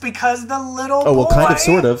yes, because the little boy... Oh, well, kind of,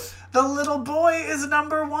 sort of. The little boy is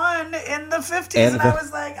number 1 in the 50s. And I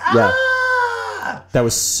was like, ah! That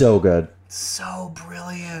was so good. So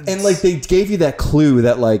brilliant. And, like, they gave you that clue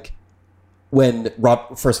that, like, when...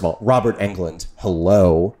 First of all, Robert Englund.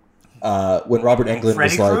 Hello. When Robert Englund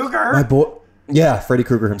Freddy was like... Krueger? My boy... Yeah, Freddy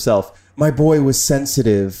Krueger himself. My boy was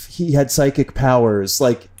sensitive. He had psychic powers.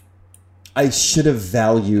 Like, I should have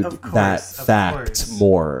valued that fact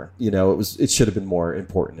more. You know, it should have been more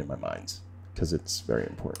important in my mind because it's very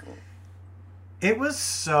important. It was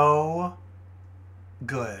so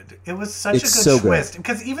good. It was such It's a good so good. twist.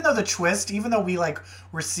 Because even though we like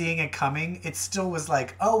were seeing it coming, it still was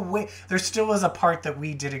like, oh wait, there still was a part that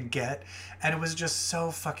we didn't get. And it was just so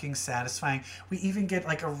fucking satisfying. We even get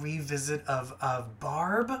like a revisit of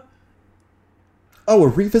Barb. Oh, a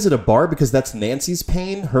revisit of Barb because that's Nancy's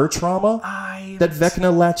pain, her trauma that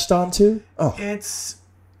Vecna latched onto. Oh, It's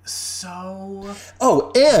so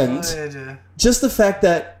and good. just the fact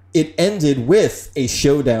that it ended with a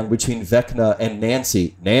showdown between Vecna and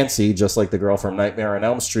Nancy. Nancy, just like the girl from Nightmare on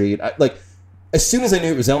Elm Street. As soon as I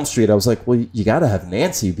knew it was Elm Street, I was like, well, you got to have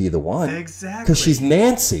Nancy be the one. Exactly. Because she's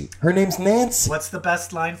Nancy. Her name's Nancy. What's the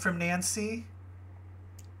best line from Nancy?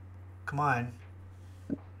 Come on.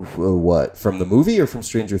 What? From the movie or from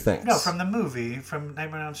Stranger Things? No, from the movie, from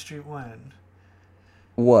Nightmare on Elm Street 1.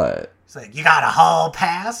 What? It's like, you got a hall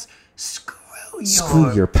pass?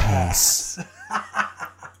 Screw your pass.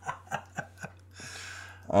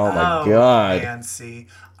 Oh my god. Nancy.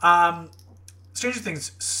 Stranger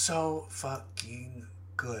Things, so fucking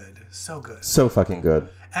good. So good. So fucking good.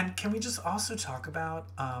 And can we just also talk about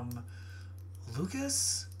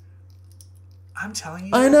Lucas? I'm telling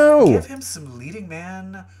you, I know. Give him some leading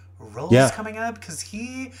man roles Yeah. coming up because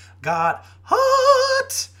he got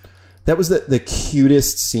hot. That was the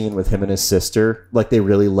cutest scene with him and his sister. Like, they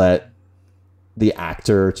really let the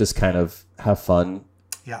actor just kind of have fun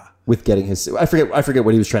Yeah. with getting his... I forget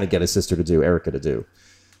what he was trying to get his sister to do, Erica to do.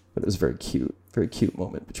 But it was a very cute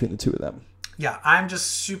moment between the two of them. Yeah, I'm just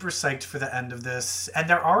super psyched for the end of this. And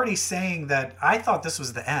they're already saying that I thought this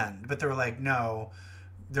was the end, but they were like, no,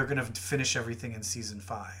 they're going to finish everything in season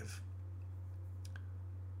 5.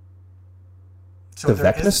 So The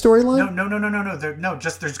there Vecna is- storyline? No.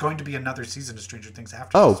 There's going to be another season of Stranger Things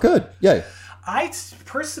after Oh, this. good. Yeah. I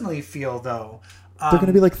personally feel, though, They're going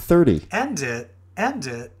to be like 30. end it,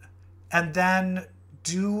 and then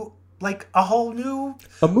do like a whole new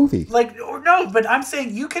A movie. but I'm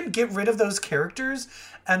saying you can get rid of those characters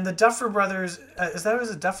and the Duffer Brothers. Is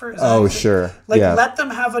it Duffer? Is that Oh, how you say it? sure. Like, Yeah. let them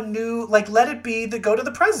have a new, let it be the go to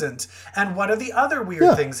the present. And what are the other weird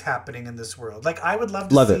Yeah. things happening in this world? Like, I would love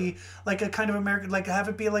to Love it. see, like, a kind of American, like, have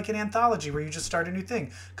it be like an anthology where you just start a new thing.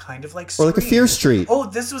 Kind of like Or like a Scream. Fear Street. Oh,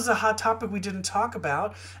 this was a hot topic we didn't talk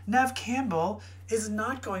about. Nev Campbell is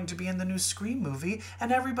not going to be in the new Scream movie,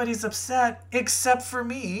 and everybody's upset except for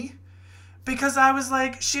me. Because I was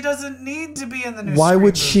like, she doesn't need to be in the new Why Scream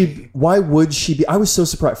would she movie. be? I was so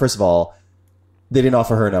surprised. First of all, they didn't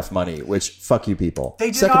offer her enough money, which fuck you people. They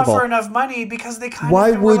didn't Second of offer all, enough money because they kind why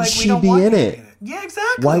of were would like, she we don't be want in you it? Yeah,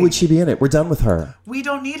 exactly. Why would she be in it? We're done with her. We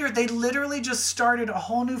don't need her. They literally just started a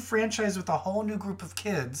whole new franchise with a whole new group of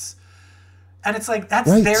kids. And it's like, that's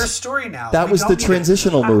Right. their story now. That We was don't the need it.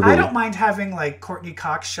 transitional movie. I don't mind having like Courtney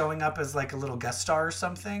Cox showing up as like a little guest star or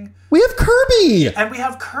something. We have Kirby. And we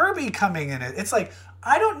have Kirby coming in it. It's like,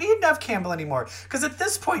 I don't need Nev Campbell anymore. Because at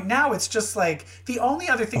this point now, it's just like, the only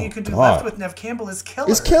other thing you can do God. left with Nev Campbell is kill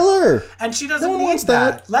her. Is Killer. And she doesn't No one need wants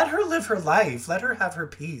that. that. Let her live her life. Let her have her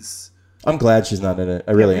peace. I'm glad she's not in it.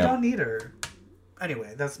 I really We am. don't need her.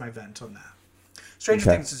 Anyway, that's my vent on that. Stranger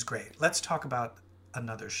Okay. Things is great. Let's talk about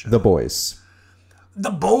another show. The Boys. The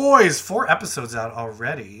Boys. 4 episodes out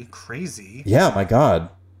already. Crazy. Yeah, my God.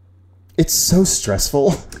 It's so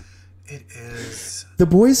stressful. It is. The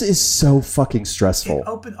Boys is so fucking stressful. It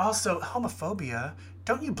opened also homophobia.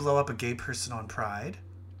 Don't you blow up a gay person on Pride?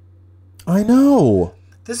 I know.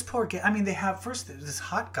 This poor gay. I mean, they have first this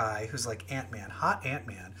hot guy who's like Ant-Man, hot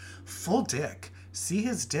Ant-Man, full dick. See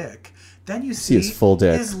his dick. Then you see his full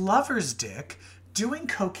dick. his lover's dick doing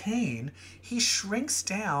cocaine. He shrinks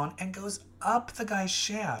down and goes up the guy's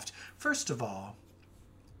shaft. First of all,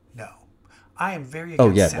 no. I am very against Oh,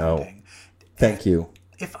 yeah, no. sounding. Thank you.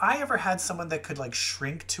 If I ever had someone that could like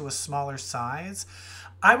shrink to a smaller size,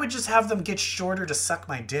 I would just have them get shorter to suck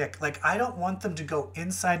my dick. Like, I don't want them to go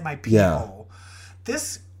inside my pee Yeah. hole.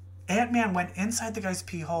 This Ant-Man went inside the guy's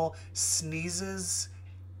pee hole, sneezes,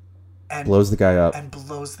 and Blows the guy up. and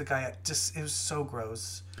blows the guy up. Just, it was so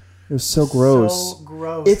gross. It was so gross. So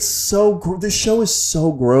gross. It's so the show is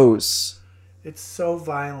so gross. It's so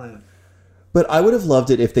violent. But I would have loved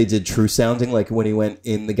it if they did true sounding, like when he went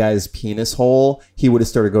in the guy's penis hole, he would have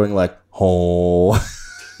started going like, "Oh."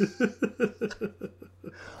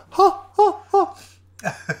 Ha ha ha.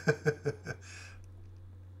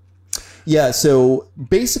 Yeah, so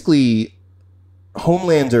basically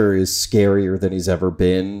Homelander is scarier than he's ever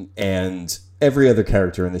been, and every other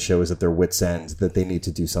character in the show is at their wits' end that they need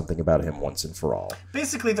to do something about him once and for all.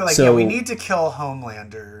 Basically, they're like, So- yeah, we need to kill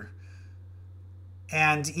Homelander.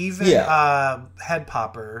 And even Yeah. Head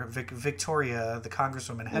Popper, Victoria, the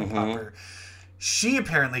Congresswoman Head Popper, She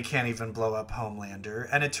apparently can't even blow up Homelander,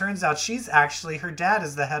 and it turns out her dad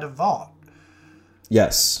is the head of Vault.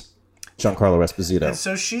 Yes. Giancarlo Esposito. And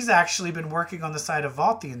so she's actually been working on the side of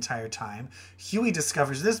Vault the entire time. Huey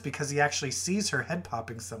discovers this because he actually sees her head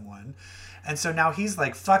popping someone. And so now he's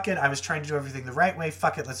like, fuck it, I was trying to do everything the right way.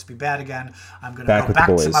 Fuck it, let's be bad again. I'm going to go back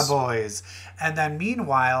to my boys. And then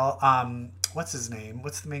meanwhile, what's his name?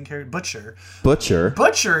 What's the main character? Butcher.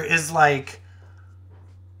 Butcher is like,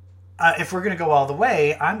 if we're going to go all the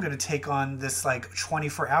way, I'm going to take on this like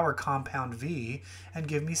 24-hour Compound V and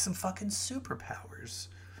give me some fucking superpowers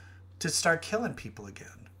to start killing people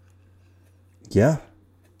again. Yeah.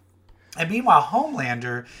 And meanwhile,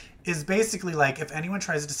 Homelander is basically like, if anyone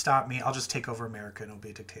tries to stop me, I'll just take over America and it'll be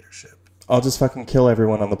a dictatorship. I'll just fucking kill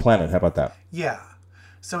everyone on the planet. How about that? Yeah.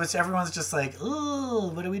 So everyone's just like, ooh,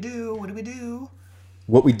 what do we do? What do we do?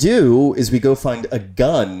 What we do is we go find a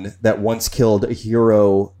gun that once killed a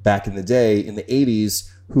hero back in the day in the 80s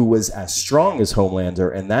who was as strong as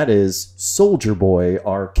Homelander, and that is Soldier Boy,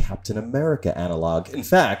 our Captain America analog. In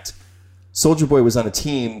fact, Soldier Boy was on a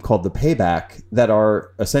team called the Payback that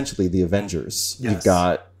are essentially the Avengers. Yes. You've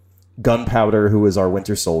got Gunpowder, who is our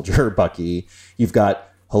Winter Soldier, Bucky. You've got,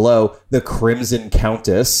 the Crimson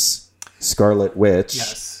Countess, Scarlet Witch.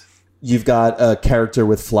 Yes. You've got a character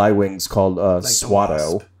with fly wings called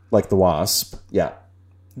Swatto. Like the Wasp. Yeah.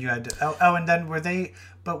 You had and then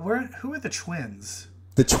who were the twins?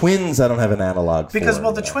 The twins, I don't have an analog because,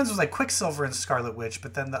 for. The twins was like Quicksilver and Scarlet Witch,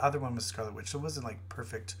 but then the other one was Scarlet Witch. So it wasn't like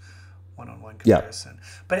perfect one-on-one comparison. Yeah.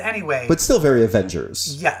 But anyway. But still very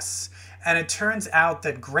Avengers. Yes. And it turns out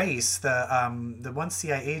that Grace, the one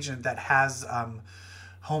CIA agent that has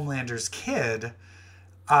Homelander's kid,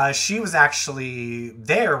 she was actually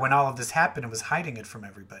there when all of this happened and was hiding it from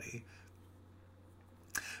everybody.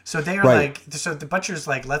 So they are so the Butcher's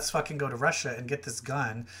like, let's fucking go to Russia and get this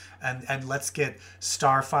gun and let's get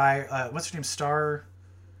Starfire. What's her name? Starlight?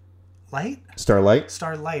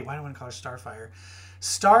 Starlight. Why do I want to call her Starfire?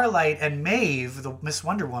 Starlight and Maeve, the Miss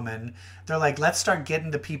Wonder Woman, they're like, let's start getting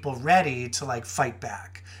the people ready to like fight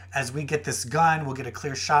back. As we get this gun, we'll get a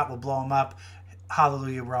clear shot, we'll blow them up.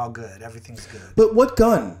 Hallelujah, we're all good. Everything's good. But what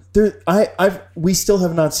gun? We still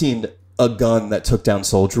have not seen a gun that took down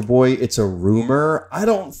Soldier Boy. It's a rumor. I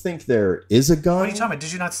don't think there is a gun. What are you talking about?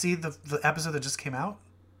 Did you not see the episode that just came out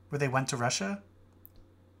where they went to Russia?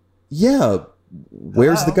 Yeah.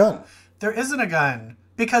 Where's the gun? There isn't a gun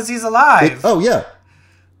because he's alive. Yeah.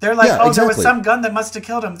 They're like, there was some gun that must have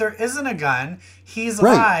killed him. There isn't a gun. He's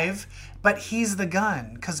alive, but he's the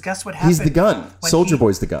gun. Because guess what happened? He's the gun. Soldier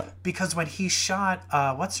Boy's the gun. Because when he shot,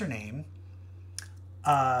 what's her name?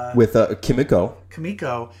 With Kimiko.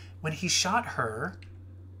 Kimiko. When he shot her,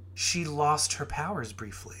 she lost her powers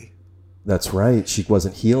briefly. That's right. She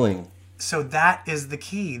wasn't healing. So that is the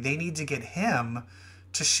key. They need to get him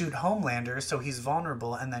to shoot Homelander so he's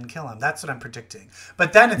vulnerable and then kill him. That's what I'm predicting.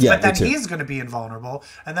 But then he's going to be invulnerable,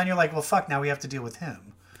 and then you're like, well, fuck, now we have to deal with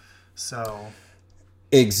him. So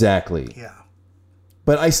exactly. Yeah.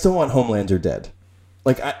 But I still want Homelander dead.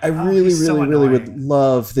 Like I really would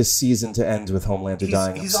love this season to end with Homelander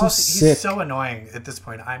dying. He's so annoying at this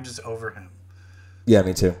point. I'm just over him. Yeah,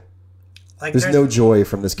 me too. Like there's no joy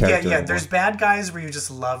from this character. Yeah. There's bad guys where you just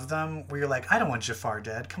love them, where you're like, I don't want Jafar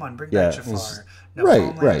dead. Come on, bring back Jafar. No,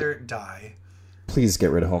 Homelander, die. Please get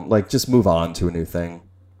rid of him. Like, just move on to a new thing.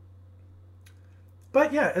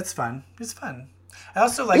 But yeah, it's fun. It's fun. I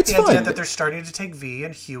also like the idea that they're starting to take V,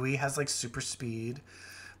 and Huey has like super speed.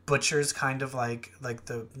 Butcher's kind of like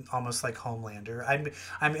the almost like Homelander.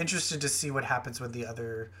 I'm interested to see what happens when the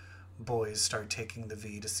other boys start taking the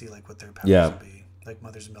V to see like what their powers will be, like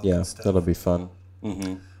Mother's Milk and stuff. That'll be fun.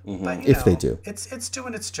 Mm-hmm. Mm-hmm. But if they do, it's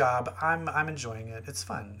doing its job. I'm enjoying it. It's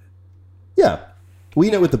fun. Yeah, we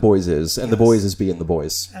know what the boys is, and the boys is being the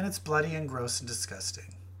boys. And it's bloody and gross and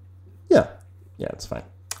disgusting. Yeah, it's fine.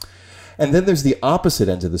 And then there's the opposite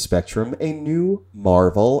end of the spectrum, a new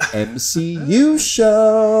Marvel MCU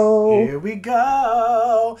show. Here we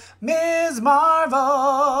go. Ms.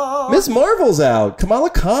 Marvel. Ms. Marvel's out.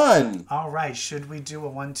 Kamala Khan. All right. Should we do a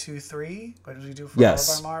 1, 2, 3? What did we do for all of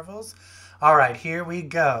our Marvels? All right. Here we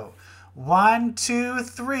go. 1, 2,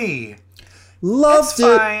 3. Loved it.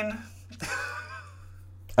 It's fine.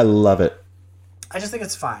 I love it. I just think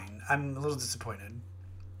it's fine. I'm a little disappointed.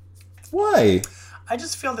 Why? I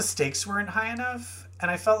just feel the stakes weren't high enough, and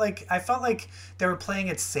I felt like they were playing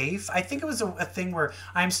it safe. I think it was a thing where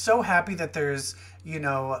I'm so happy that there's,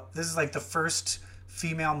 this is like the first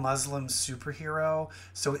female Muslim superhero,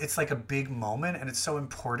 so it's like a big moment, and it's so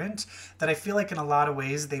important that I feel like in a lot of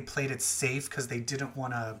ways they played it safe because they didn't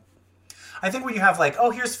want to. I think when you have like, oh,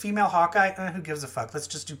 here's female Hawkeye, who gives a fuck? Let's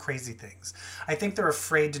just do crazy things. I think they're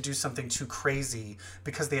afraid to do something too crazy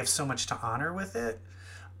because they have so much to honor with it.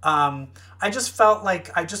 I just felt like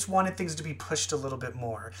I just wanted things to be pushed a little bit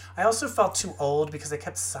more. I also felt too old because I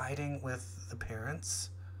kept siding with the parents.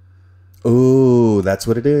 Ooh, that's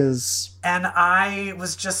what it is. And I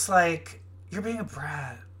was just like, you're being a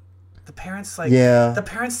brat. The parents, like, Yeah. The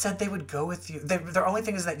parents said they would go with you. Their only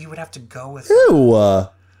thing is that you would have to go with Ew.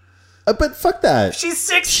 But fuck that. She's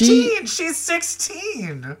 16. She's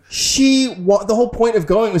 16. The whole point of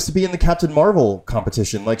going was to be in the Captain Marvel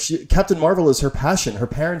competition. Like, Captain Marvel is her passion. Her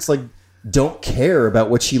parents, like, don't care about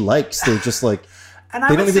what she likes. They're just like, And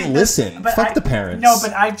they don't even listen. Fuck the parents. No,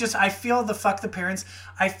 but I feel the fuck the parents.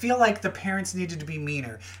 I feel like the parents needed to be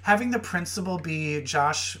meaner. Having the principal be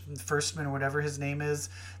Josh Firstman or whatever his name is,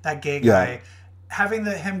 that gay guy. Having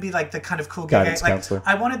him be like the kind of cool gay guidance guy. counselor. Like,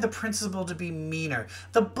 I wanted the principal to be meaner.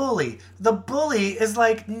 The bully is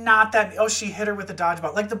like not that. Oh, she hit her with a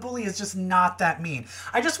dodgeball. Like the bully is just not that mean.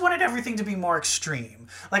 I just wanted everything to be more extreme.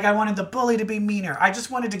 Like I wanted the bully to be meaner. I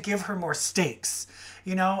just wanted to give her more stakes.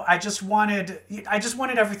 You know, I just wanted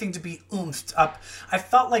everything to be oomphed up. I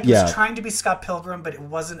felt like it was trying to be Scott Pilgrim, but it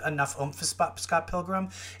wasn't enough oomph for Scott Pilgrim.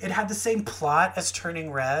 It had the same plot as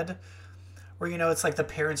Turning Red, where, you know, it's like the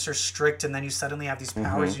parents are strict and then you suddenly have these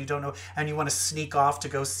powers and you don't know, and you want to sneak off to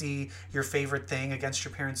go see your favorite thing against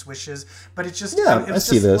your parents' wishes. But it just, it was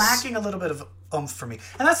just lacking a little bit of oomph for me.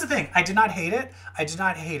 And that's the thing. I did not hate it. I did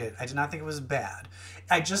not think it was bad.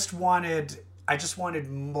 I just wanted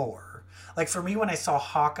more. Like, for me, when I saw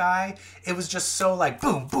Hawkeye, it was just so, like,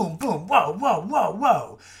 boom, boom, boom, whoa, whoa, whoa,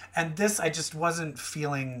 whoa. And this, I just wasn't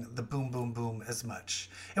feeling the boom, boom, boom as much.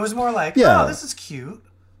 It was more like, oh, this is cute.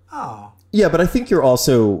 Oh. Yeah, but I think you're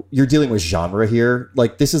dealing with genre here.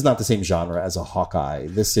 Like, this is not the same genre as a Hawkeye.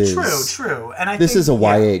 This is... True. And this is a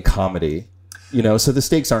YA comedy. You know, so the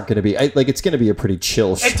stakes aren't going to be... it's going to be a pretty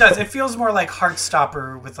chill show. It does. It feels more like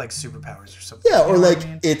Heartstopper with, like, superpowers or something. Yeah, or like,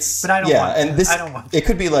 it's... But I don't want and this, I don't want it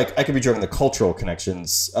could be like... I could be drawing the cultural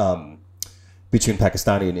connections between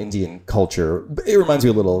Pakistani and Indian culture. It reminds me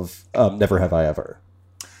a little of Never Have I Ever.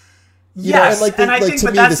 Yes, and I think,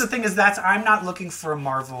 but that's the thing is I'm not looking for a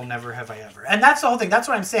Marvel Never Have I Ever. And that's the whole thing. That's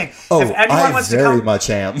what I'm saying. Oh, if anyone wants to come, very much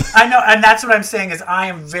am. I know, and that's what I'm saying is I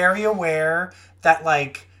am very aware that,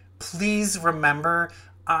 like, please remember,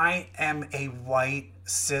 I am a white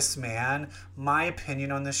cis man. My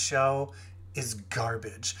opinion on this show is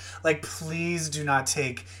garbage. Like, please do not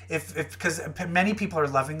take because many people are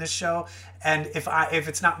loving this show, and if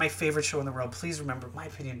it's not my favorite show in the world, please remember my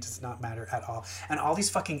opinion does not matter at all. And all these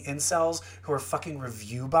fucking incels who are fucking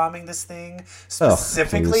review bombing this thing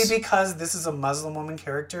specifically because this is a Muslim woman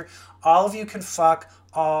character, all of you can fuck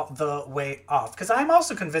all the way off, because I'm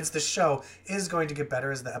also convinced this show is going to get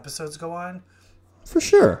better as the episodes go on. For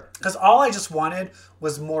sure. Because all I just wanted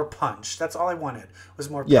was more punch. That's all I wanted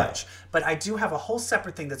was more punch. Yeah. But I do have a whole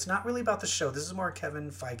separate thing that's not really about the show. This is more a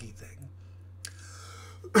Kevin Feige thing.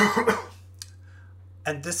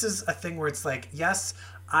 And this is a thing where it's like, yes,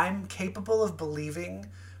 I'm capable of believing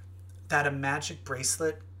that a magic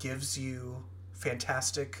bracelet gives you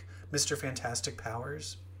Mr. Fantastic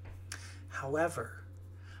powers. However,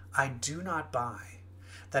 I do not buy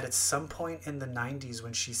that at some point in the 90s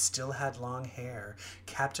when she still had long hair,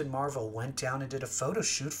 Captain Marvel went down and did a photo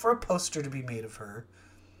shoot for a poster to be made of her.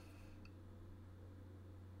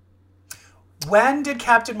 When did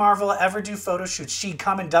Captain Marvel ever do photo shoots? She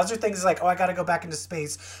come and does her things like, oh, I gotta go back into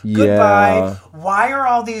space. Yeah. Goodbye. Why are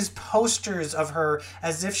all these posters of her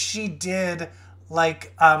as if she did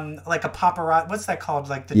like a paparazzi, what's that called?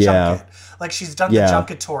 Like the junket. Like she's done the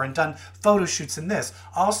junket tour and done photo shoots in this.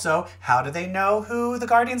 Also, how do they know who the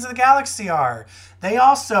Guardians of the Galaxy are? They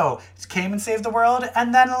also came and saved the world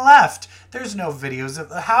and then left. There's no videos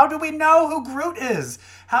of, how do we know who Groot is?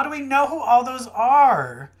 How do we know who all those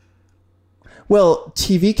are? Well,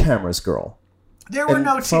 TV cameras, girl. There were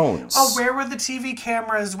no phones. Oh, where were the TV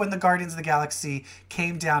cameras when the Guardians of the Galaxy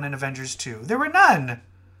came down in Avengers 2? There were none.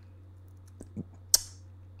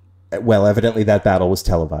 Well, evidently that battle was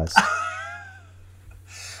televised.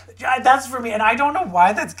 That's for me, and I don't know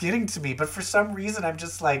why that's getting to me, but for some reason I'm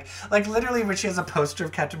just like literally when she has a poster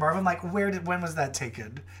of Captain Marvel, I'm like, when was that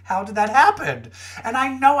taken? How did that happen? And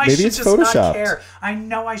I know I should just photoshopped. Not care. I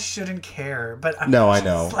know I shouldn't care, but I know.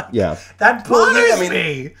 Like, that bothers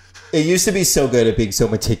me. It used to be so good at being so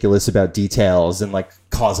meticulous about details and like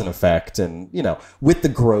cause and effect, and you know, with the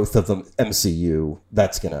growth of the MCU,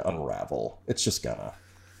 that's gonna unravel. It's just gonna.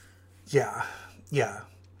 Yeah.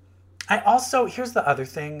 I also, here's the other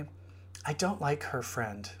thing. I don't like her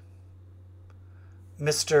friend.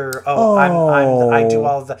 Mr. I do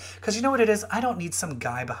all of the, because you know what it is. I don't need some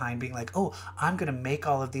guy behind being like, oh, I'm gonna make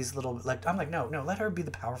all of these little like. I'm like, no, let her be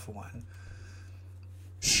the powerful one.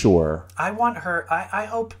 Sure. I want her. I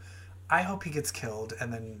hope he gets killed,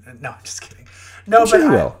 and then no, I'm just kidding. No, I'm sure he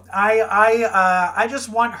will. I just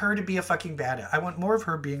want her to be a fucking badass. I want more of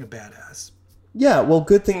her being a badass. Yeah, well,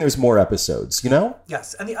 good thing there's more episodes, you know?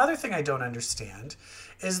 Yes, and the other thing I don't understand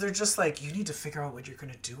is they're just like, you need to figure out what you're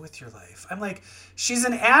going to do with your life. I'm like, she's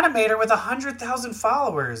an animator with 100,000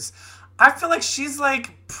 followers. I feel like she's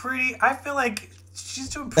like I feel like she's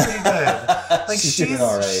doing pretty good. Like She's doing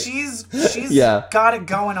all right. she's Yeah. got it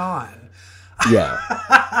going on.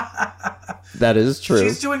 Yeah. That is true.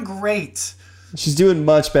 She's doing great. She's doing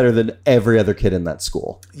much better than every other kid in that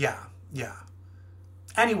school. Yeah.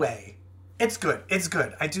 Anyway, it's good. It's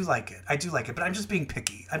good. I do like it. But I'm just being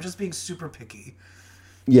picky. I'm just being super picky.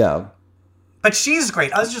 Yeah. But she's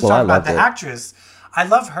great. I was just Well, talking I about the loved it. actress. I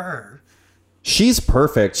love her. She's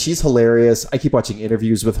perfect. She's hilarious. I keep watching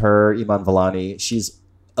interviews with her, Iman Vellani. She's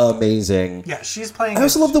amazing. Yeah, she's playing. I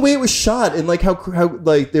also love the way it was shot and like how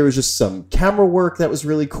like there was just some camera work that was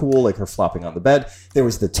really cool, like her flopping on the bed. There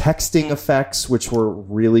was the texting effects, which were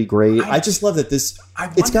really great. I just love that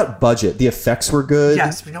it's got budget. The effects were good.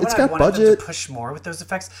 Yes, you know what? It's I got wanted budget. them to push more with those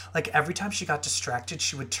effects. Like every time she got distracted,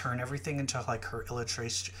 she would turn everything into like her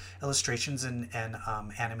illustrations and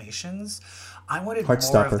animations. I wanted more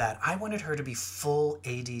Heartstopper. of that. I wanted her to be full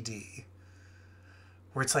ADD.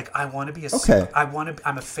 Where it's like, I want to be Okay. I'm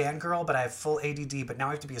a fangirl, but I have full ADD, but now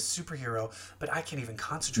I have to be a superhero, but I can't even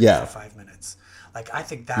concentrate for 5 minutes. Like, I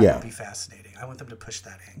think that would be fascinating. I want them to push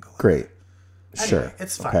that angle. Great. Anyway, Sure.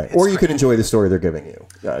 it's fine. Okay. It's Or you great. could enjoy the story they're giving you.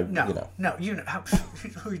 No, You know.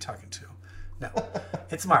 who are you talking to? No,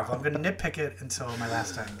 it's Marvel. I'm going to nitpick it until my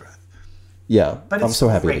last dying breath. Yeah. But I'm so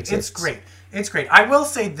happy great. it exists. It's great. It's great. I will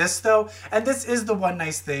say this, though, and this is the one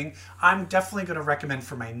nice thing. I'm definitely going to recommend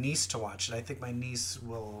for my niece to watch it. I think my niece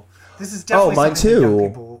will. This is definitely mine something that young too.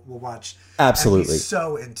 people will watch. Absolutely. And be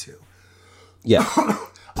so into. Yeah.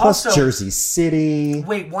 Plus Also- Jersey City.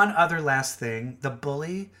 Wait, one other last thing. The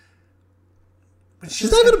bully. When she She's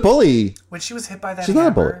was not even hit- a bully. When she was hit by that She's not a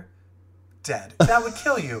hammer, bully. dead. That would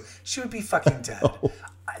kill you. She would be fucking dead.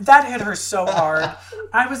 That hit her so hard.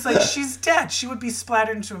 I was like, she's dead. She would be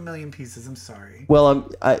splattered into a million pieces. I'm sorry. Well,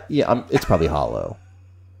 it's probably hollow.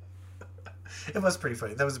 It was pretty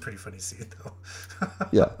funny. That was a pretty funny scene, though.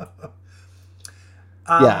 Yeah.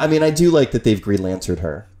 Yeah, I mean, I do like that they've Green Lanterned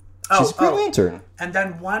her. She's a Green Lantern. And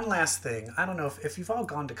then one last thing. I don't know if you've all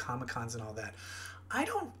gone to Comic-Cons and all that. I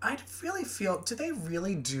really feel, do they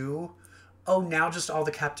really do, now just all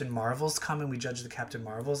the Captain Marvels come and we judge the Captain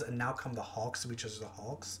Marvels, and now come the Hulks and we judge the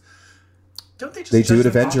Hulks? Don't they just They judge do at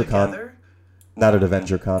them all Avenger Con. together? Not at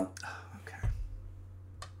Avenger Con. Okay.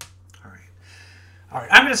 All right.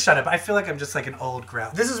 I'm going to shut up. I feel like I'm just like an old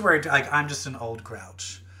grouch. This is where I'm just an old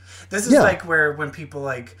grouch. This is like where when people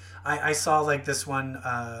like, I saw like this one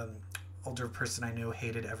older person I knew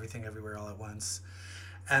hated Everything Everywhere All at Once.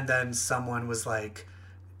 And then someone was like,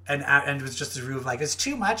 and it was just a review of like, it's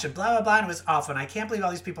too much and blah, blah, blah. And it was awful. And I can't believe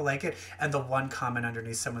all these people like it. And the one comment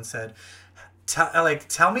underneath, someone said,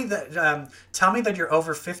 tell me that you're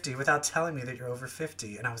over 50 without telling me that you're over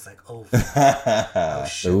 50. And I was like, oh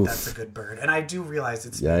shit, Oof. that's a good bird. And I do realize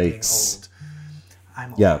it's me being Yikes. old.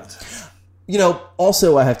 I'm Yeah. old. You know,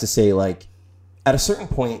 also I have to say, like, at a certain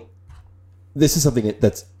point, this is something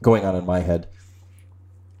that's going on in my head.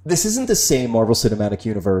 This isn't the same Marvel Cinematic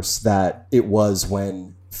Universe that it was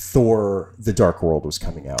when Thor: The Dark World was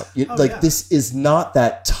coming out. This is not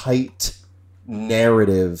that tight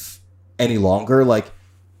narrative any longer. Like,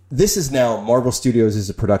 this is now Marvel Studios is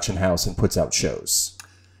a production house and puts out shows.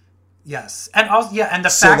 Yes. And also, and the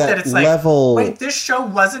So fact that that it's like, level- wait, this show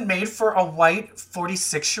wasn't made for a white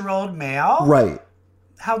 46-year-old male? Right.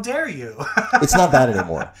 How dare you? It's not that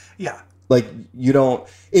anymore. Yeah. Like, you don't...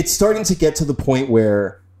 It's starting to get to the point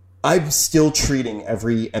where I'm still treating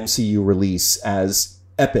every MCU release as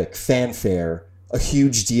epic, fanfare, a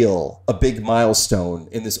huge deal, a big milestone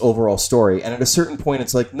in this overall story. And at a certain point,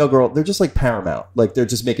 it's like, no, girl, they're just like Paramount. Like, they're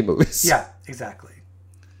just making movies. Yeah, exactly.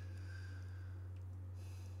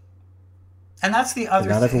 And that's the other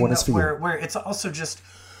not thing everyone is for you. where it's also just,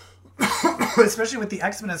 especially with the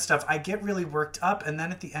X-Men and stuff, I get really worked up. And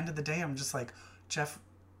then at the end of the day, I'm just like, Jeff,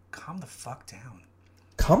 calm the fuck down.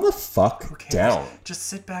 Calm the fuck Who cares? down. Just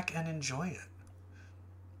sit back and enjoy it.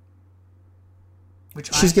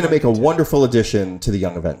 Which She's going to make a wonderful addition to the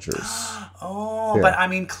Young Avengers. Oh, Yeah. but I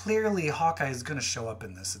mean, clearly Hawkeye is going to show up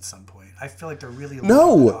in this at some point. I feel like they're really...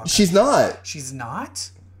 No, she's not. She's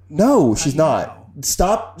not? No, she's not. know?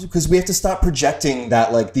 Stop, because we have to stop projecting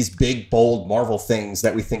that like these big, bold Marvel things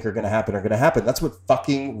that we think are going to happen. That's what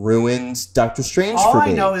fucking ruined Doctor Strange All for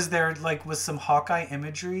me. I know is there like was some Hawkeye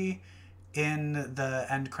imagery in the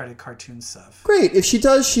end credit cartoon stuff. Great. If she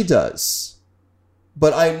does, she does.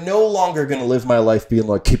 But I'm no longer going to live my life being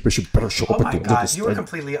like, keep it, better show up Oh at my the end of god, this you were thing.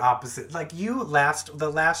 completely opposite. Like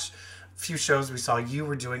the last few shows we saw, you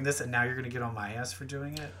were doing this, and now you're going to get on my ass for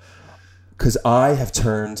doing it. Because I have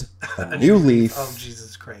turned a new leaf. Oh,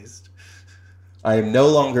 Jesus Christ. I am no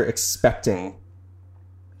longer expecting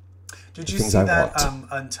Did you things see I that want.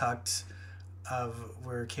 Untucked of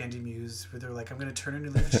where Candy Muse, where they're like, I'm going to turn a new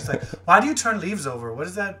leaf? And she's like, why do you turn leaves over? What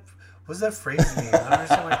does that phrase mean? I don't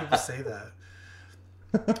understand why people say that.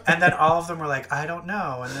 And then all of them were like, I don't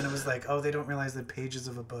know. And then it was like, oh, they don't realize that pages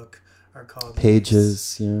of a book are called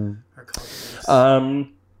pages. leaves. Yeah. Are called leaves.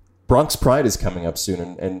 Bronx Pride is coming up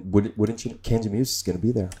soon, and wouldn't you? Candy Muse is going to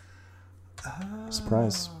be there.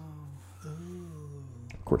 Surprise!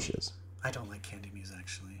 Of course she is. I don't like Candy Muse,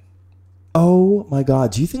 actually. Oh my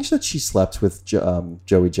god! Do you think that she slept with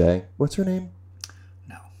Joey J? What's her name?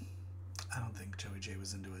 No. I don't think Joey J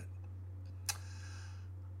was into it.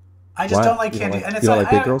 I just Why? don't like You Candy. Don't and like, it's you don't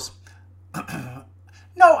like, like big girls?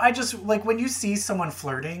 No, I just, like, when you see someone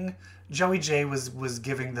flirting, Joey J was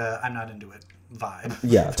giving the I'm not into it vibe.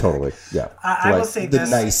 Yeah, totally. Yeah. I will say the this.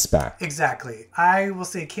 nice back. Exactly. I will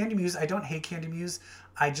say Candy Muse, I don't hate Candy Muse.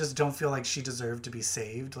 I just don't feel like she deserved to be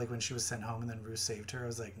saved. Like when she was sent home and then Ruth saved her, I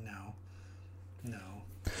was like, no.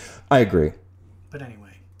 I agree. But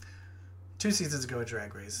anyway, 2 seasons ago at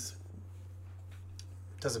Drag Race.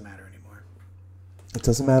 Doesn't matter anymore. It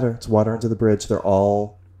doesn't matter. It's water under the bridge. They're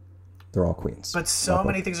all queens. But so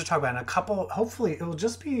many things to talk about. And a couple, hopefully, it will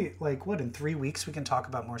just be like, what, in 3 weeks we can talk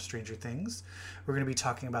about more Stranger Things. We're going to be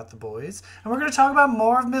talking about The Boys. And we're going to talk about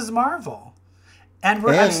more of Ms. Marvel. And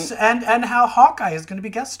and how Hawkeye is going to be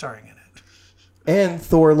guest starring in it. And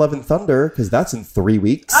Thor: Love and Thunder, because that's in 3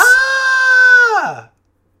 weeks. Ah!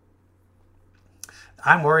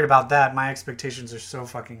 I'm worried about that. My expectations are so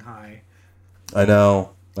fucking high. I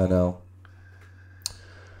know.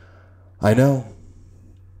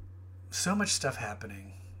 So much stuff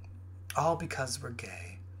happening. All because we're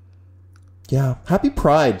gay. Yeah. Happy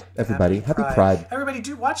Pride, everybody. Happy Pride. Everybody,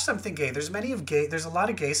 do watch something gay. There's a lot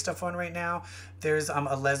of gay stuff on right now. There's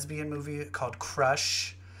a lesbian movie called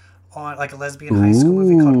Crush, on like a lesbian high school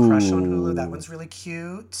movie called Crush on Hulu. That one's really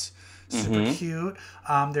cute. Super cute.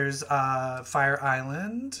 There's Fire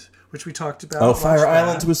Island, which we talked about. Oh, Watch Fire that.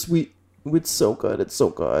 Island was sweet. It's so good. It's so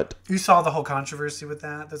good. You saw the whole controversy with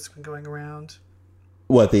that's been going around?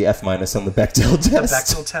 What, the F- on the Bechdel test? The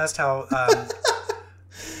Bechdel test, how...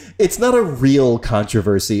 It's not a real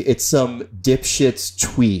controversy. It's some dipshit's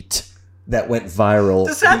tweet that went viral.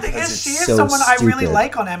 The sad thing because is, it's she is so someone I really stupid.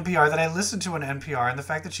 like on NPR, that I listen to on NPR, and the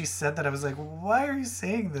fact that she said that, I was like, why are you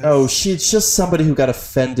saying this? Oh, she's just somebody who got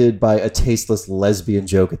offended by a tasteless lesbian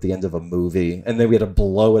joke at the end of a movie, and then we had to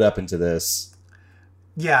blow it up into this.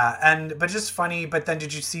 Yeah, but just funny, but then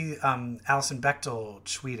did you see Alison Bechdel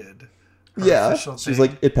tweeted? her Yeah, official she's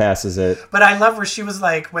thing? like, it passes it. But I love where she was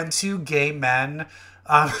like, when 2 gay men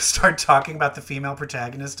start talking about the female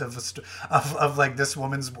protagonist of like this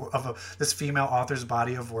woman's this female author's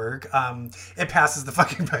body of work, it passes the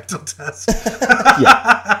fucking Bechdel test.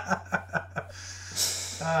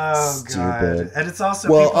 Oh Stupid. god! And it's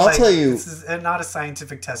also I'll tell you, this is not a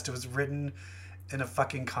scientific test. It was written in a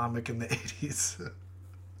fucking comic in the 80s.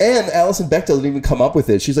 And Alison Bechdel didn't even come up with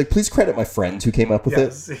it. She's like, please credit my friend who came up with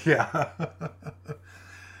it. Yeah.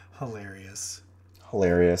 Hilarious.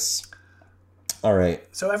 All right.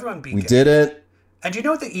 So everyone be We gay. did it. And do you know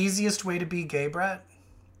what the easiest way to be gay, Brett?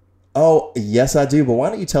 Oh, yes, I do. But why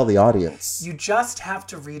don't you tell the audience? You just have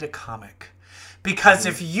to read a comic. Because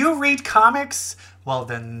if you read comics, well,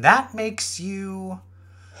 then that makes you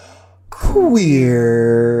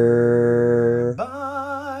Queer.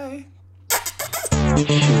 Bye.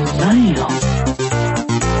 Damn.